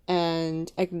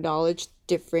and acknowledge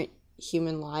different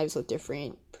human lives with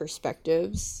different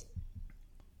perspectives,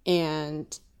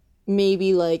 and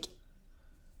maybe like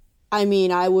I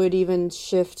mean, I would even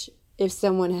shift if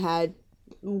someone had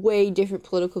way different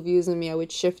political views than me. I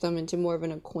would shift them into more of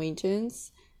an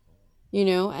acquaintance, you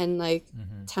know, and like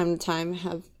time to time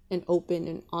have an open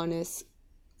and honest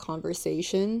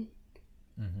conversation.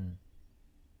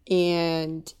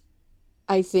 And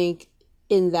I think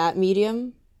in that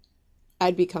medium,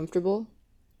 I'd be comfortable.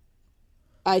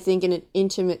 I think in an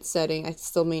intimate setting, I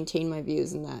still maintain my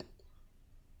views in that.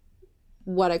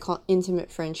 What I call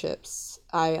intimate friendships,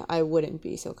 I wouldn't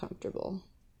be so comfortable.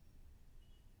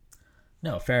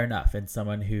 No, fair enough. And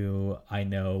someone who I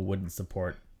know wouldn't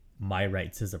support my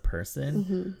rights as a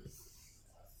person,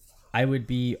 I would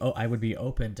be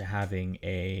open to having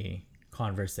a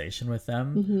conversation with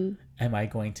them. Am I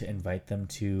going to invite them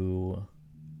to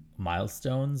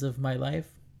milestones of my life?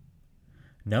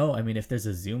 No, I mean, if there's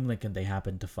a Zoom link and they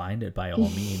happen to find it, by all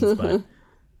means, but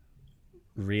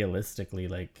realistically,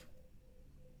 like,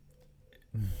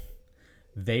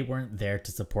 they weren't there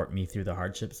to support me through the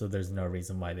hardship, so there's no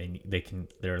reason why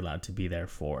they're allowed to be there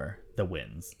for the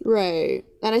wins. Right.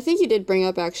 And I think you did bring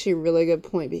up actually a really good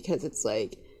point, because it's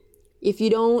like, if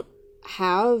you don't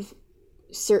have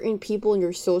certain people in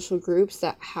your social groups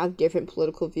that have different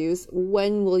political views,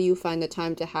 when will you find the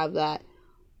time to have that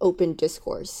open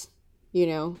discourse, you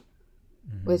know,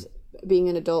 with being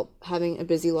an adult, having a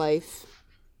busy life,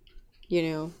 you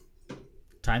know?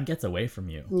 Time gets away from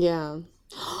you. Yeah.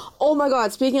 Oh my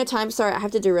God, speaking of time, sorry, I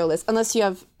have to derail this, unless you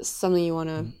have something you want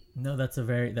to... No, that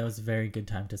was a very good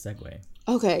time to segue.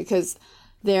 Okay, because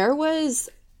there was...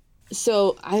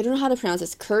 So, I don't know how to pronounce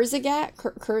this. Kurzgesagt?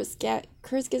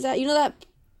 You know that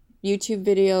YouTube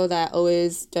video that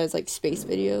always does, like, space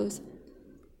videos?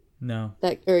 No.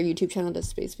 Or YouTube channel does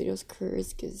space videos?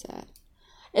 Kurzgesagt.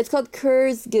 It's called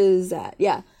Kurzgesagt.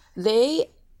 Yeah. They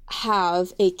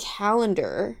have a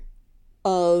calendar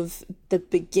of the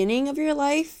beginning of your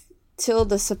life till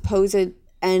the supposed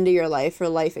end of your life, or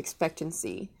life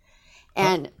expectancy.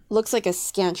 And looks like a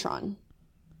Scantron.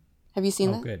 Have you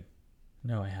seen that? Oh, good.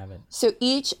 No, I haven't. So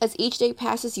as each day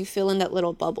passes, you fill in that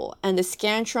little bubble, and the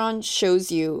Scantron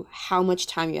shows you how much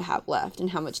time you have left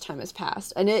and how much time has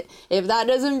passed. And if that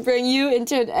doesn't bring you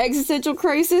into an existential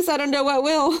crisis, I don't know what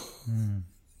will.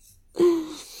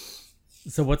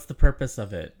 So what's the purpose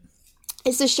of it?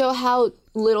 It's to show how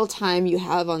little time you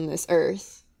have on this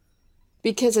earth.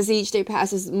 Because as each day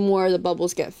passes, more of the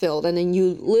bubbles get filled, and then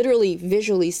you literally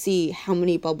visually see how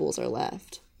many bubbles are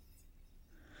left.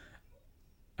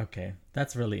 Okay,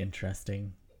 that's really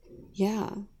interesting.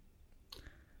 Yeah.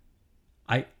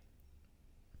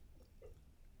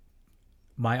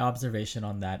 My observation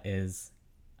on that is,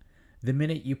 the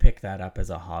minute you pick that up as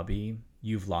a hobby,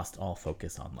 you've lost all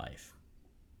focus on life.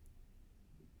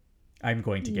 I'm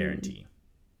going to guarantee.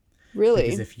 Really?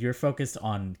 Because if you're focused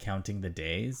on counting the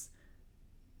days,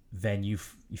 then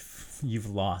you've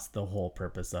lost the whole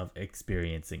purpose of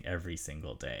experiencing every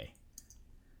single day.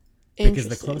 Because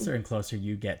the closer and closer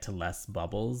you get to less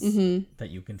bubbles that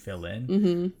you can fill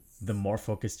in, the more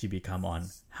focused you become on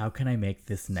how can I make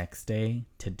this next day,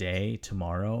 today,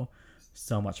 tomorrow,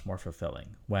 so much more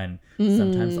fulfilling. When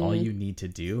sometimes all you need to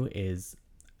do is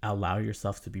allow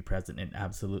yourself to be present in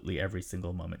absolutely every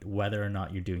single moment, whether or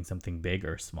not you're doing something big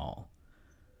or small.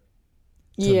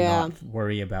 To not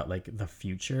worry about like the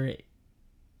future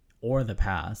or the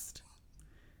past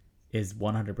is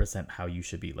 100% how you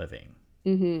should be living.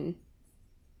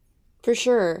 For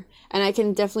sure. And I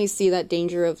can definitely see that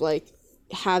danger of like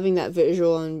having that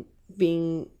visual and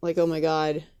being like, oh my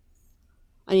God,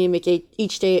 I need to make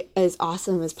each day as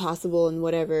awesome as possible and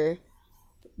whatever.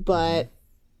 But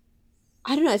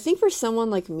I don't know. I think for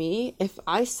someone like me, if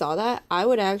I saw that, I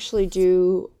would actually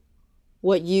do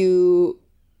what you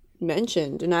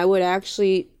mentioned, and I would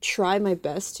actually try my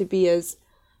best to be as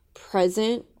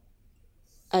present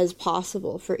as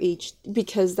possible for each,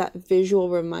 because that visual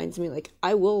reminds me like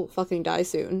I will fucking die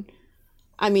soon.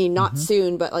 I mean, not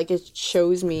soon, but like it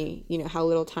shows me, you know, how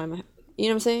little time you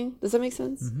know what I'm saying? Does that make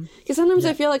sense? Because sometimes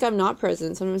I feel like I'm not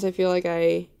present. Sometimes I feel like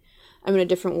I'm in a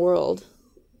different world,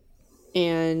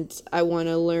 and I want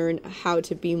to learn how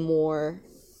to be more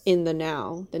in the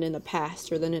now than in the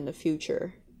past or than in the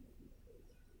future.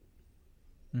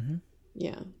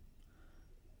 Yeah.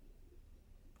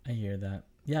 I hear that.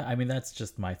 Yeah, I mean, that's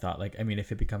just my thought. Like, I mean,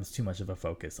 if it becomes too much of a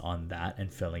focus on that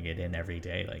and filling it in every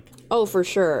day, like... Oh, for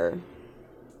sure.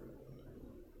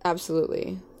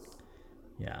 Absolutely.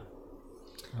 Yeah.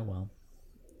 Oh, well.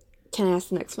 Can I ask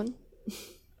the next one?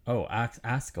 Oh,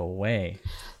 ask away.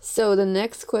 So the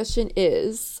next question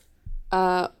is,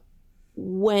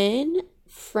 when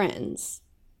friends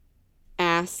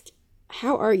ask,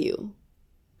 how are you?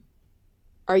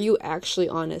 Are you actually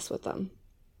honest with them?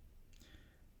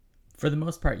 For the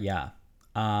most part, yeah.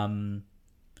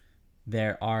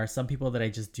 There are some people that I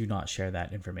just do not share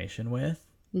that information with.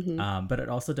 But it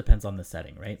also depends on the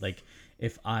setting, right? Like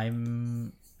if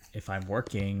I'm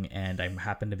working and I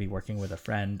happen to be working with a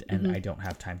friend and I don't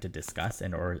have time to discuss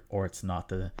and or it's not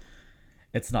the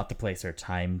place or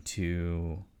time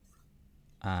to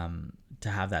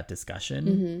have that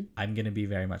discussion, I'm gonna be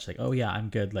very much like, oh yeah, I'm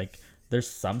good. Like there's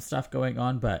some stuff going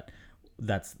on, but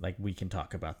that's like, we can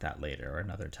talk about that later or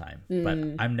another time. But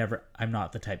I'm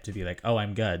not the type to be like, oh,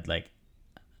 I'm good. Like,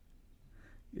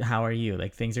 how are you?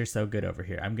 Like, things are so good over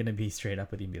here. I'm gonna be straight up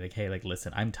with you and be like, hey, like,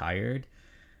 listen, I'm tired.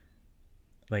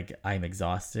 Like, I'm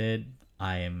exhausted.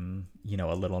 I'm,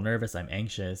 a little nervous. I'm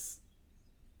anxious.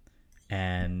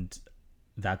 And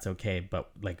that's okay.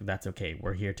 But like, that's okay.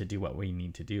 We're here to do what we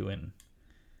need to do. And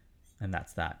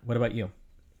that's that. What about you?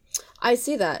 I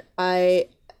see that.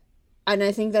 And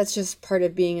I think that's just part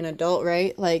of being an adult,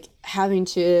 right? Like having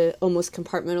to almost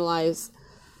compartmentalize,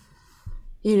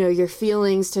 your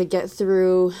feelings to get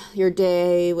through your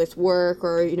day with work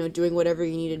or, doing whatever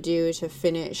you need to do to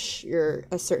finish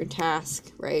a certain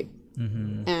task, right?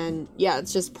 And yeah,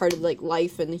 it's just part of like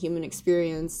life and the human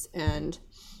experience. And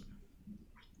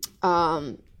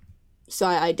so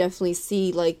I definitely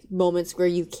see like moments where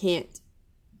you can't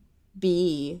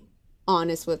be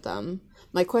honest with them.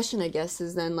 My question, I guess,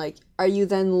 is then like, are you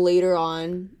then later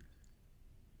on,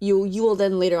 you will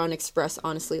then later on express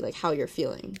honestly like how you're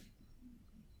feeling?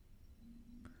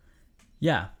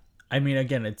 Yeah. I mean,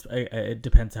 again, it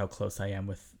depends how close I am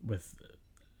with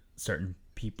certain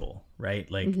people,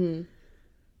 right? Like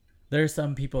there are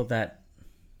some people that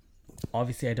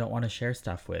obviously I don't want to share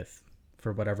stuff with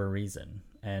for whatever reason.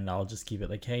 And I'll just keep it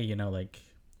like, hey, like,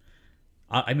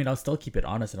 I mean, I'll still keep it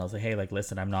honest and I'll say, hey, like,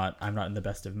 listen, I'm not in the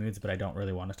best of moods, but I don't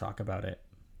really want to talk about it.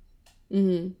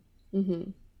 And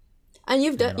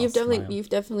you've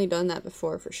definitely done that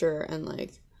before for sure. And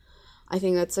like, I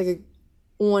think that's like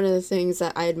one of the things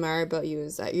that I admire about you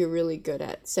is that you're really good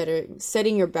at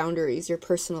setting your boundaries, your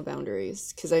personal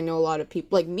boundaries. Because I know a lot of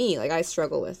people like me, like I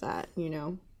struggle with that, I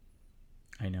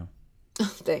know.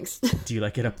 Thanks. Do you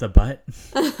like it up the butt?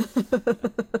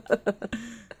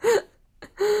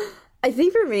 I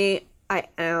think for me, I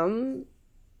am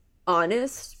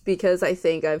honest because I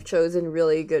think I've chosen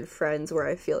really good friends where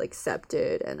I feel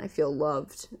accepted and I feel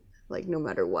loved, like no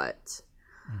matter what,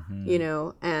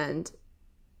 and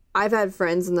I've had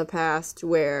friends in the past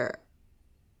where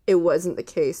it wasn't the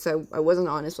case. So I wasn't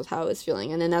honest with how I was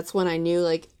feeling. And then that's when I knew,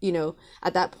 like,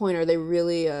 at that point, are they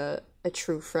really a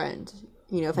true friend?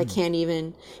 If I can't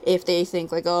even, if they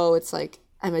think like, oh, it's like,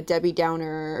 I'm a Debbie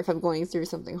Downer, if I'm going through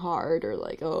something hard, or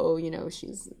like, oh,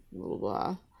 she's blah,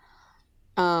 blah,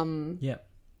 blah. Yeah.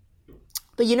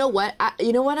 But you know what?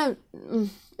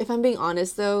 If I'm being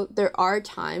honest, though, there are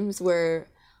times where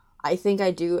I think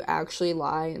I do actually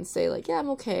lie and say, like, yeah,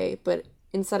 I'm okay. But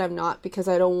instead I'm not because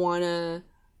I don't want to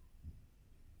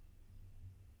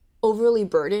overly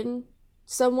burden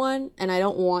someone. And I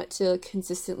don't want to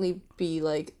consistently be,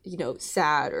 like,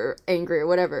 sad or angry or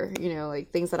whatever.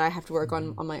 Like, things that I have to work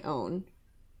on my own.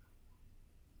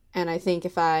 And I think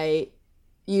if I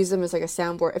use them as, like, a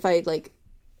soundboard, if I, like,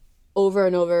 over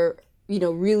and over,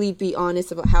 really be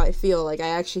honest about how I feel, like, I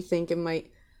actually think it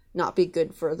might not be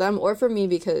good for them or for me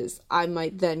because I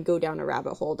might then go down a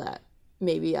rabbit hole that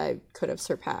maybe I could have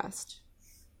surpassed.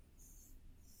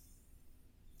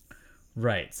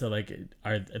 Right. So like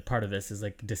part of this is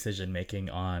like decision making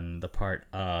on the part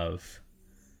of,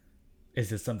 is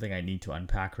this something I need to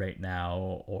unpack right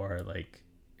now? Or like,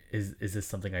 is this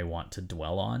something I want to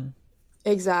dwell on?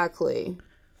 Exactly.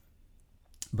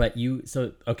 But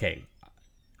okay.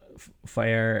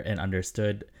 Fair and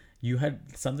understood. You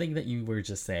had something that you were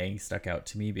just saying stuck out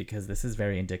to me because this is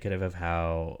very indicative of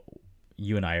how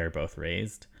you and I are both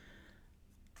raised.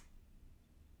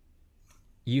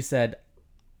 You said,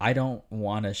 I don't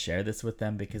want to share this with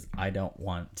them because I don't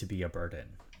want to be a burden.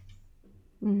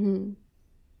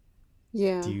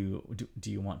 Yeah. Do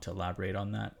you want to elaborate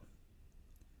on that?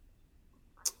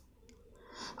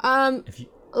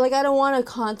 Like, I don't want to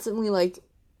constantly, like,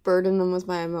 burden them with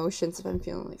my emotions if I'm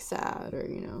feeling, like, sad or,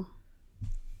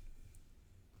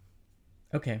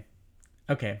 Okay.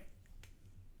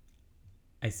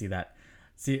 I see that.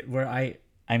 See, where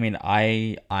I mean,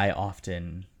 I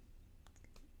often...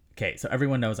 Okay, so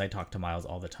everyone knows I talk to Miles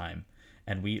all the time.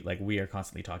 And we are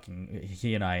constantly talking.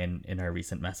 He and I, in our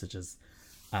recent messages,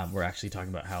 we're actually talking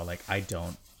about how, like, I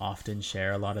don't often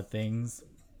share a lot of things.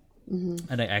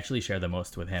 And I actually share the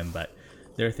most with him. But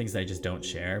there are things that I just don't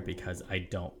share because I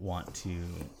don't want to...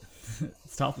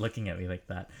 Stop looking at me like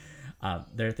that.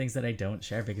 There are things that I don't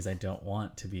share because I don't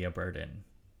want to be a burden.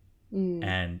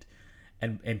 And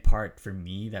and in part for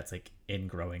me, that's like in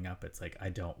growing up, it's like, I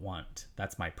don't want,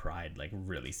 that's my pride, like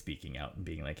really speaking out and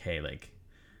being like, hey, like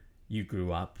you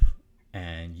grew up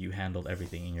and you handled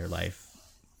everything in your life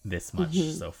this much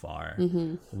so far.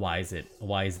 Why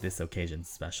is this occasion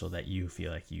special that you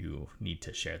feel like you need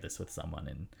to share this with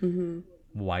someone? And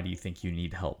why do you think you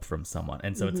need help from someone?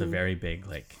 And so it's a very big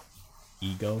like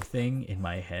ego thing in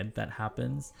my head that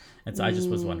happens. And so I just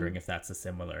was wondering if that's a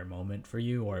similar moment for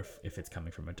you, or if it's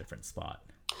coming from a different spot.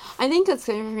 I think it's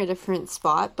coming from a different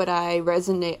spot, but I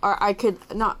resonate, or I could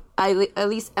not, I at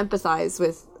least empathize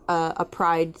with a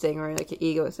pride thing or like an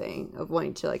ego thing of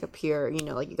wanting to like appear, you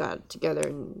know, like you got it together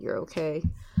and you're okay.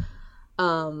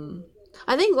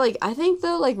 I think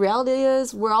though, like reality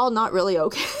is we're all not really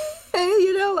okay.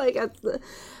 You know, like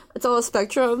it's all a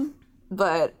spectrum,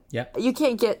 but yeah, you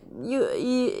can't get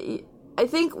you. I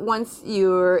think once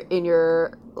you're in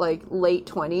your like late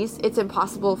 20s, it's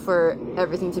impossible for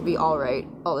everything to be all right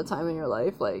all the time in your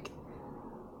life. Like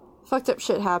fucked up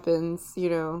shit happens, you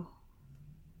know.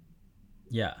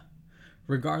 Yeah,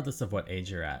 regardless of what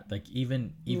age you're at, like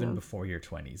even before your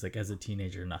 20s, like as a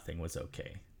teenager, nothing was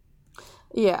okay.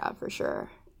 Yeah, for sure.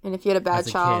 And if you had a bad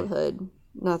childhood,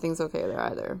 nothing's okay there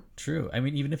either. True. I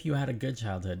mean, even if you had a good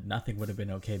childhood, nothing would have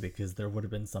been okay because there would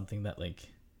have been something that, like,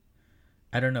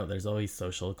 I don't know, there's always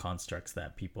social constructs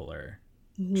that people are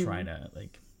trying to,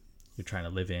 like, you're trying to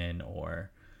live in,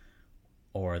 or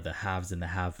the haves and the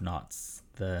have-nots,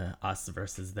 the us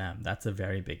versus them. That's a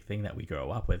very big thing that we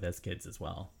grow up with as kids as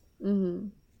well.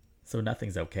 So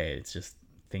nothing's okay. It's just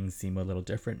things seem a little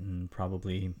different, and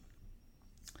probably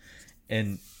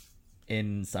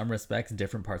in some respects,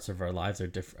 different parts of our lives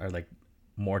are like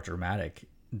more dramatic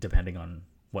depending on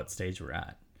what stage we're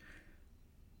at.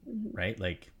 Right?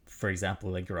 Like, for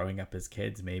example, like growing up as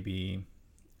kids, maybe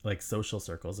like social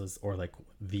circles or like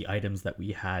the items that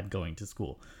we had going to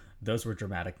school, those were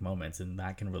dramatic moments, and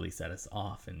that can really set us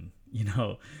off and, you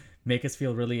know, make us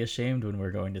feel really ashamed when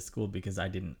we're going to school because I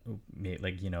didn't,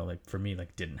 like, you know, like for me,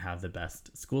 like didn't have the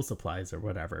best school supplies or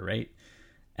whatever, right?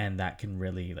 And that can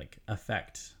really like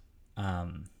affect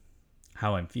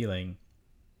how I'm feeling.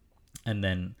 And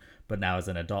then, but now as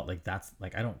an adult, like that's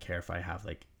like, I don't care if I have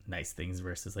like nice things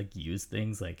versus like used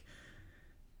things. Like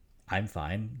I'm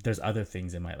fine. There's other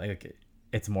things in my life. Like,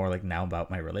 it's more like now about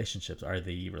my relationships. Are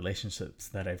the relationships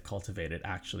that I've cultivated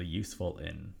actually useful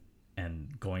in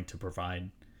and going to provide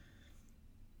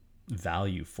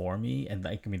value for me? And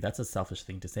like, I mean, that's a selfish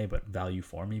thing to say, but value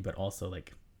for me, but also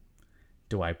like,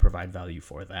 do I provide value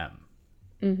for them?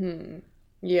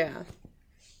 Yeah.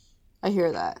 I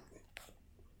hear that.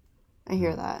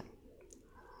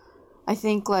 I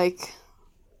think like,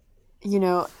 you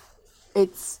know,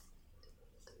 it's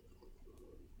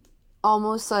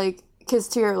almost like, because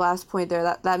to your last point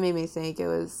there, that made me think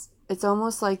it's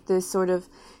almost like this sort of,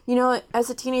 you know, as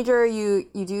a teenager, you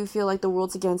do feel like the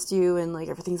world's against you and like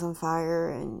everything's on fire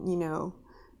and, you know,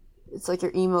 it's like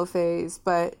your emo phase,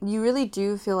 but you really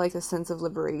do feel like a sense of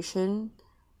liberation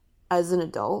as an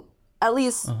adult, at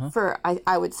least for,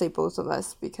 I would say both of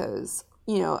us, because,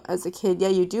 you know, as a kid, yeah,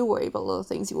 you do worry about little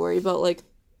things. You worry about like,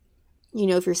 you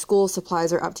know, if your school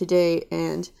supplies are up to date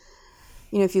and,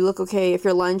 you know, if you look okay, if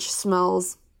your lunch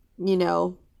smells, you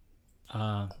know,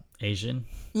 Asian.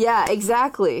 Yeah,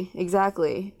 exactly.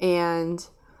 And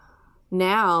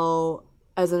now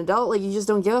as an adult, like you just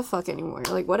don't give a fuck anymore.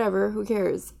 You're like, whatever, who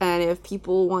cares? And if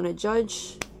people want to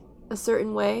judge a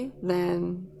certain way,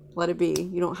 then let it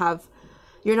be.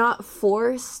 You're not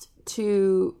forced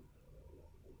to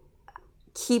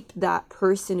keep that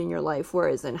person in your life,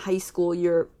 whereas in high school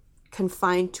you're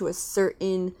confined to a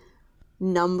certain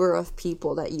number of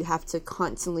people that you have to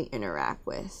constantly interact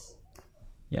with.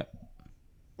 Yep.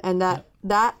 And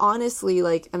that honestly,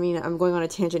 like, I mean, I'm going on a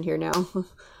tangent here now.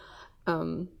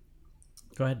 Go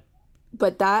ahead.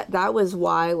 But that was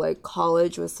why like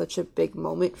college was such a big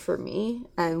moment for me,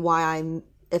 and why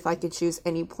if I could choose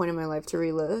any point in my life to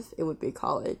relive, it would be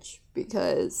college,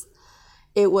 because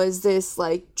it was this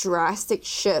like drastic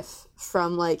shift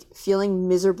from like feeling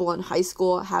miserable in high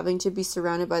school, having to be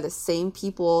surrounded by the same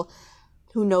people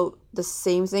who know the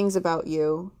same things about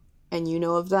you and you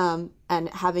know of them, and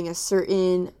having a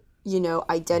certain, you know,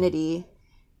 identity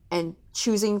and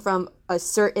choosing from a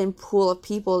certain pool of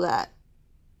people that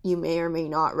you may or may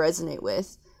not resonate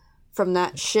with. From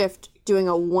that shift, doing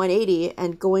a 180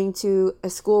 and going to a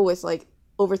school with like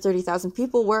over 30,000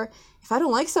 people, where if I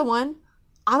don't like someone,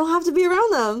 I don't have to be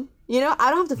around them. You know,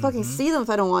 I don't have to fucking see them if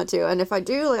I don't want to. And if I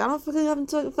do, like, I don't fucking have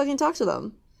to fucking talk to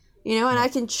them. You know, and I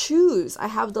can choose. I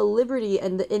have the liberty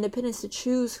and the independence to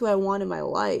choose who I want in my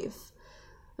life.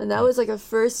 And that was like a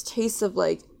first taste of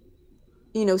like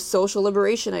social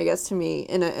liberation, I guess, to me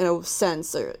in a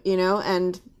sense, or,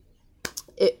 and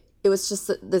it was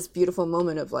just this beautiful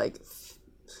moment of like,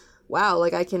 wow,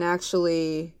 like I can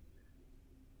actually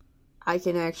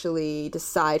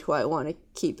decide who I want to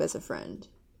keep as a friend.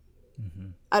 Mm-hmm.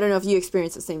 I don't know if you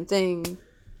experience the same thing.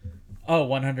 Oh,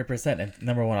 100%. And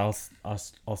number one,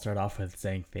 I'll start off with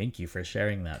saying thank you for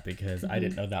sharing that, because I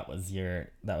didn't know that was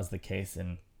the case.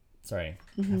 And sorry,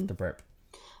 I have to burp.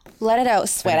 Let it out,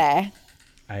 sweater.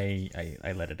 I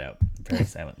let it out very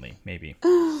silently, maybe.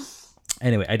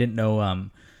 Anyway, I don't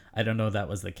know that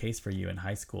was the case for you in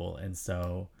high school. And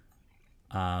so,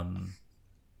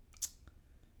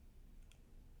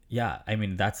 yeah, I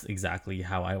mean, that's exactly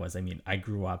how I was. I mean, I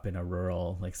grew up in a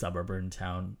rural, like, suburban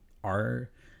town. Our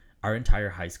entire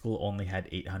high school only had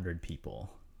 800 people,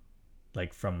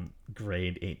 like from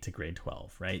grade 8 to grade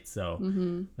 12, right? So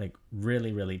like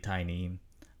really, really tiny.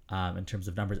 In terms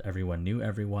of numbers, everyone knew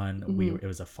everyone. It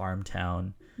was a farm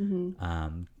town,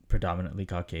 predominantly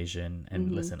Caucasian.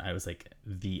 And listen, I was like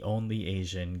the only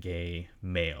Asian gay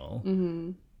male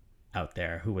out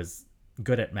there who was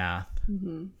good at math.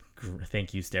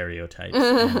 Thank you, stereotypes.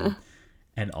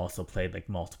 And also played like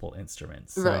multiple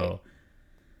instruments. So right.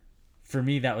 For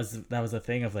me, that was a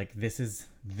thing of like, this is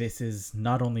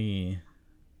not only,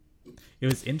 it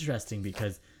was interesting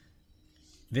because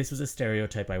this was a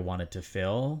stereotype I wanted to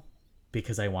fill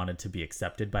because I wanted to be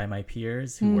accepted by my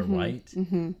peers who were white.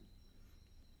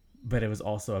 But it was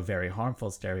also a very harmful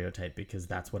stereotype because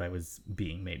that's what I was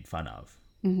being made fun of.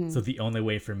 So the only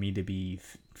way for me to be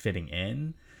fitting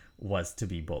in was to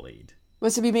be bullied.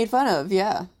 Was to be made fun of,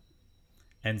 yeah.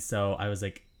 And so I was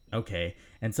like, okay.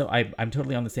 And so I'm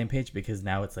totally on the same page, because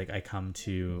now it's like I come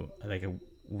to like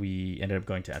we ended up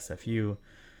going to SFU,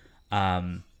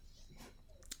 and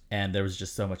there was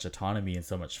just so much autonomy and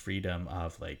so much freedom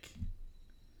of like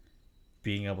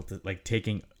being able to like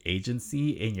taking agency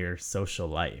in your social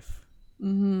life,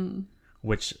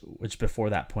 which before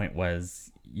that point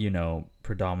was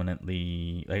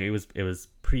predominantly like it was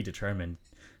predetermined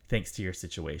thanks to your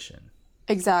situation.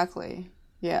 Exactly.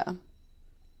 Yeah.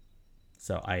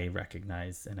 So I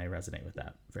recognize and I resonate with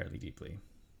that fairly deeply.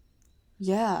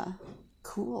 Yeah.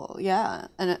 Cool. Yeah.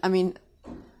 And I mean,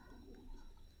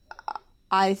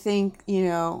 I think,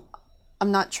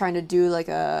 I'm not trying to do like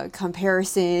a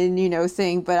comparison,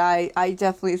 thing, but I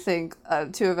definitely think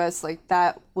two of us, like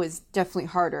that was definitely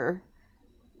harder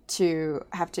to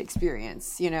have to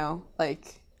experience,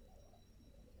 like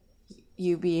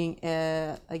you being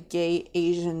a gay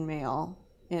Asian male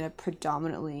in a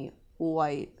predominantly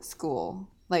white school.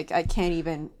 Like I can't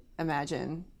even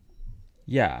imagine.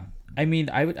 Yeah. I mean,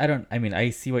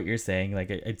 I see what you're saying. Like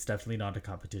it's definitely not a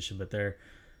competition, but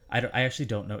I actually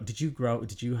don't know. Did you go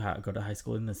to high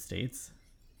school in the States?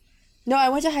 No, I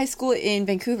went to high school in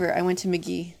Vancouver. I went to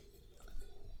McGee.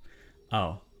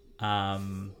 Oh.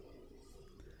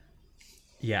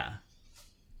 Yeah.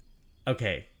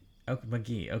 Okay.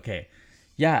 McGee. Okay.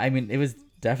 Yeah, I mean, it was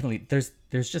definitely there's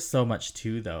just so much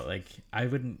too, though. Like I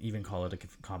wouldn't even call it a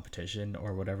competition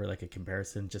or whatever, like a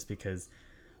comparison, just because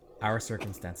our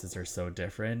circumstances are so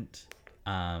different,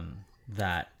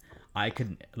 that I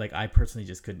personally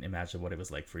just couldn't imagine what it was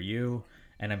like for you,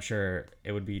 and I'm sure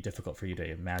it would be difficult for you to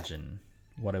imagine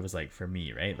what it was like for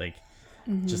me, right? Like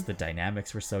just the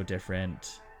dynamics were so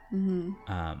different.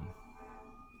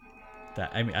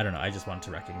 That I mean, I don't know, I just wanted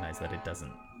to recognize that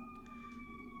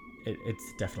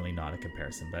it's definitely not a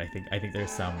comparison, but I think there's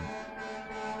some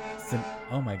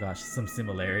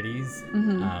similarities.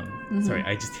 Sorry,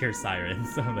 I just hear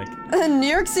sirens, so I'm like New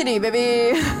York City,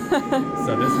 baby.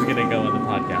 So this is gonna go on the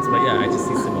podcast, but yeah, I just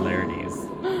see similarities.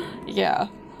 Yeah,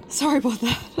 sorry about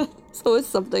that. So it's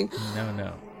something.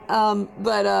 No.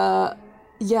 But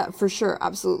yeah, for sure,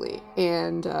 absolutely.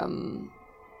 And I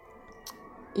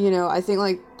think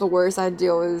like the worst I had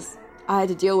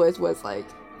to deal with was like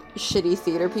shitty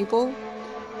theater people.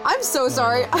 I'm so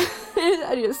sorry.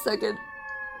 I need a second.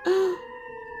 I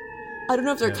don't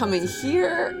know if they're coming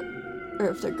here or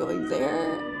if they're going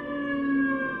there.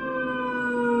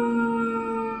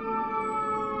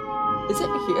 Is it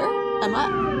here? Am I?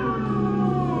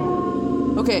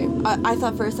 Okay, I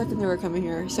thought for a second they were coming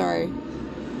here. Sorry.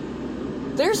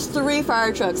 There's 3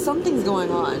 fire trucks. Something's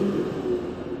going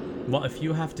on. Well, if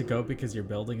you have to go because your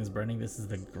building is burning, this is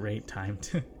the great time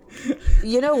to...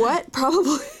 You know what?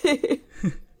 Probably.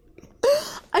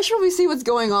 I should probably see what's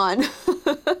going on.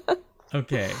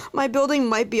 Okay. My building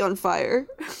might be on fire.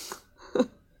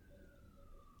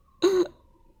 Do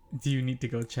you need to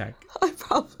go check? I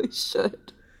probably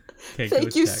should. Okay,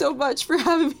 Thank you so much for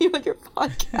having me on your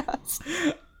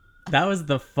podcast. That was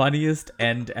the funniest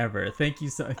end ever. Thank you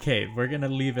so. Okay, we're gonna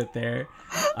leave it there.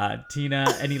 Tina,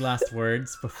 any last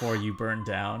words before you burn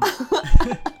down?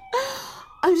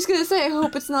 I'm just gonna say I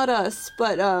hope it's not us,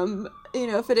 but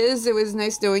if it is, it was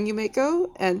nice knowing you,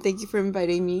 Mako, and thank you for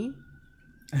inviting me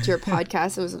to your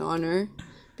podcast. It was an honor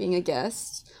being a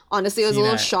guest. Honestly, I was a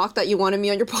little shocked that you wanted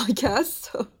me on your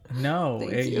podcast. So. No,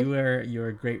 you're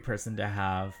a great person to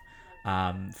have.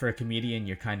 For a comedian,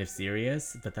 you're kind of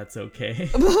serious, but that's okay.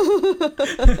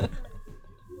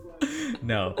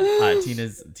 No,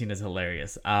 Tina's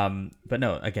hilarious. But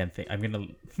no, again,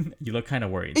 you look kind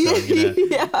of worried, so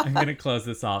I'm gonna close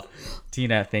this off.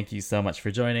 Tina, thank you so much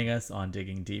for joining us on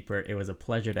Digging Deeper. It was a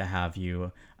pleasure to have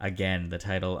you again. The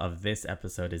title of this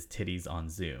episode is Titties on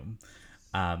Zoom,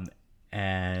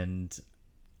 and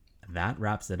that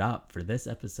wraps it up for this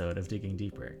episode of Digging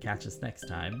Deeper. Catch us next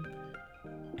time,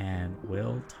 and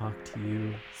we'll talk to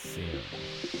you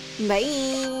soon.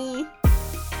 Bye.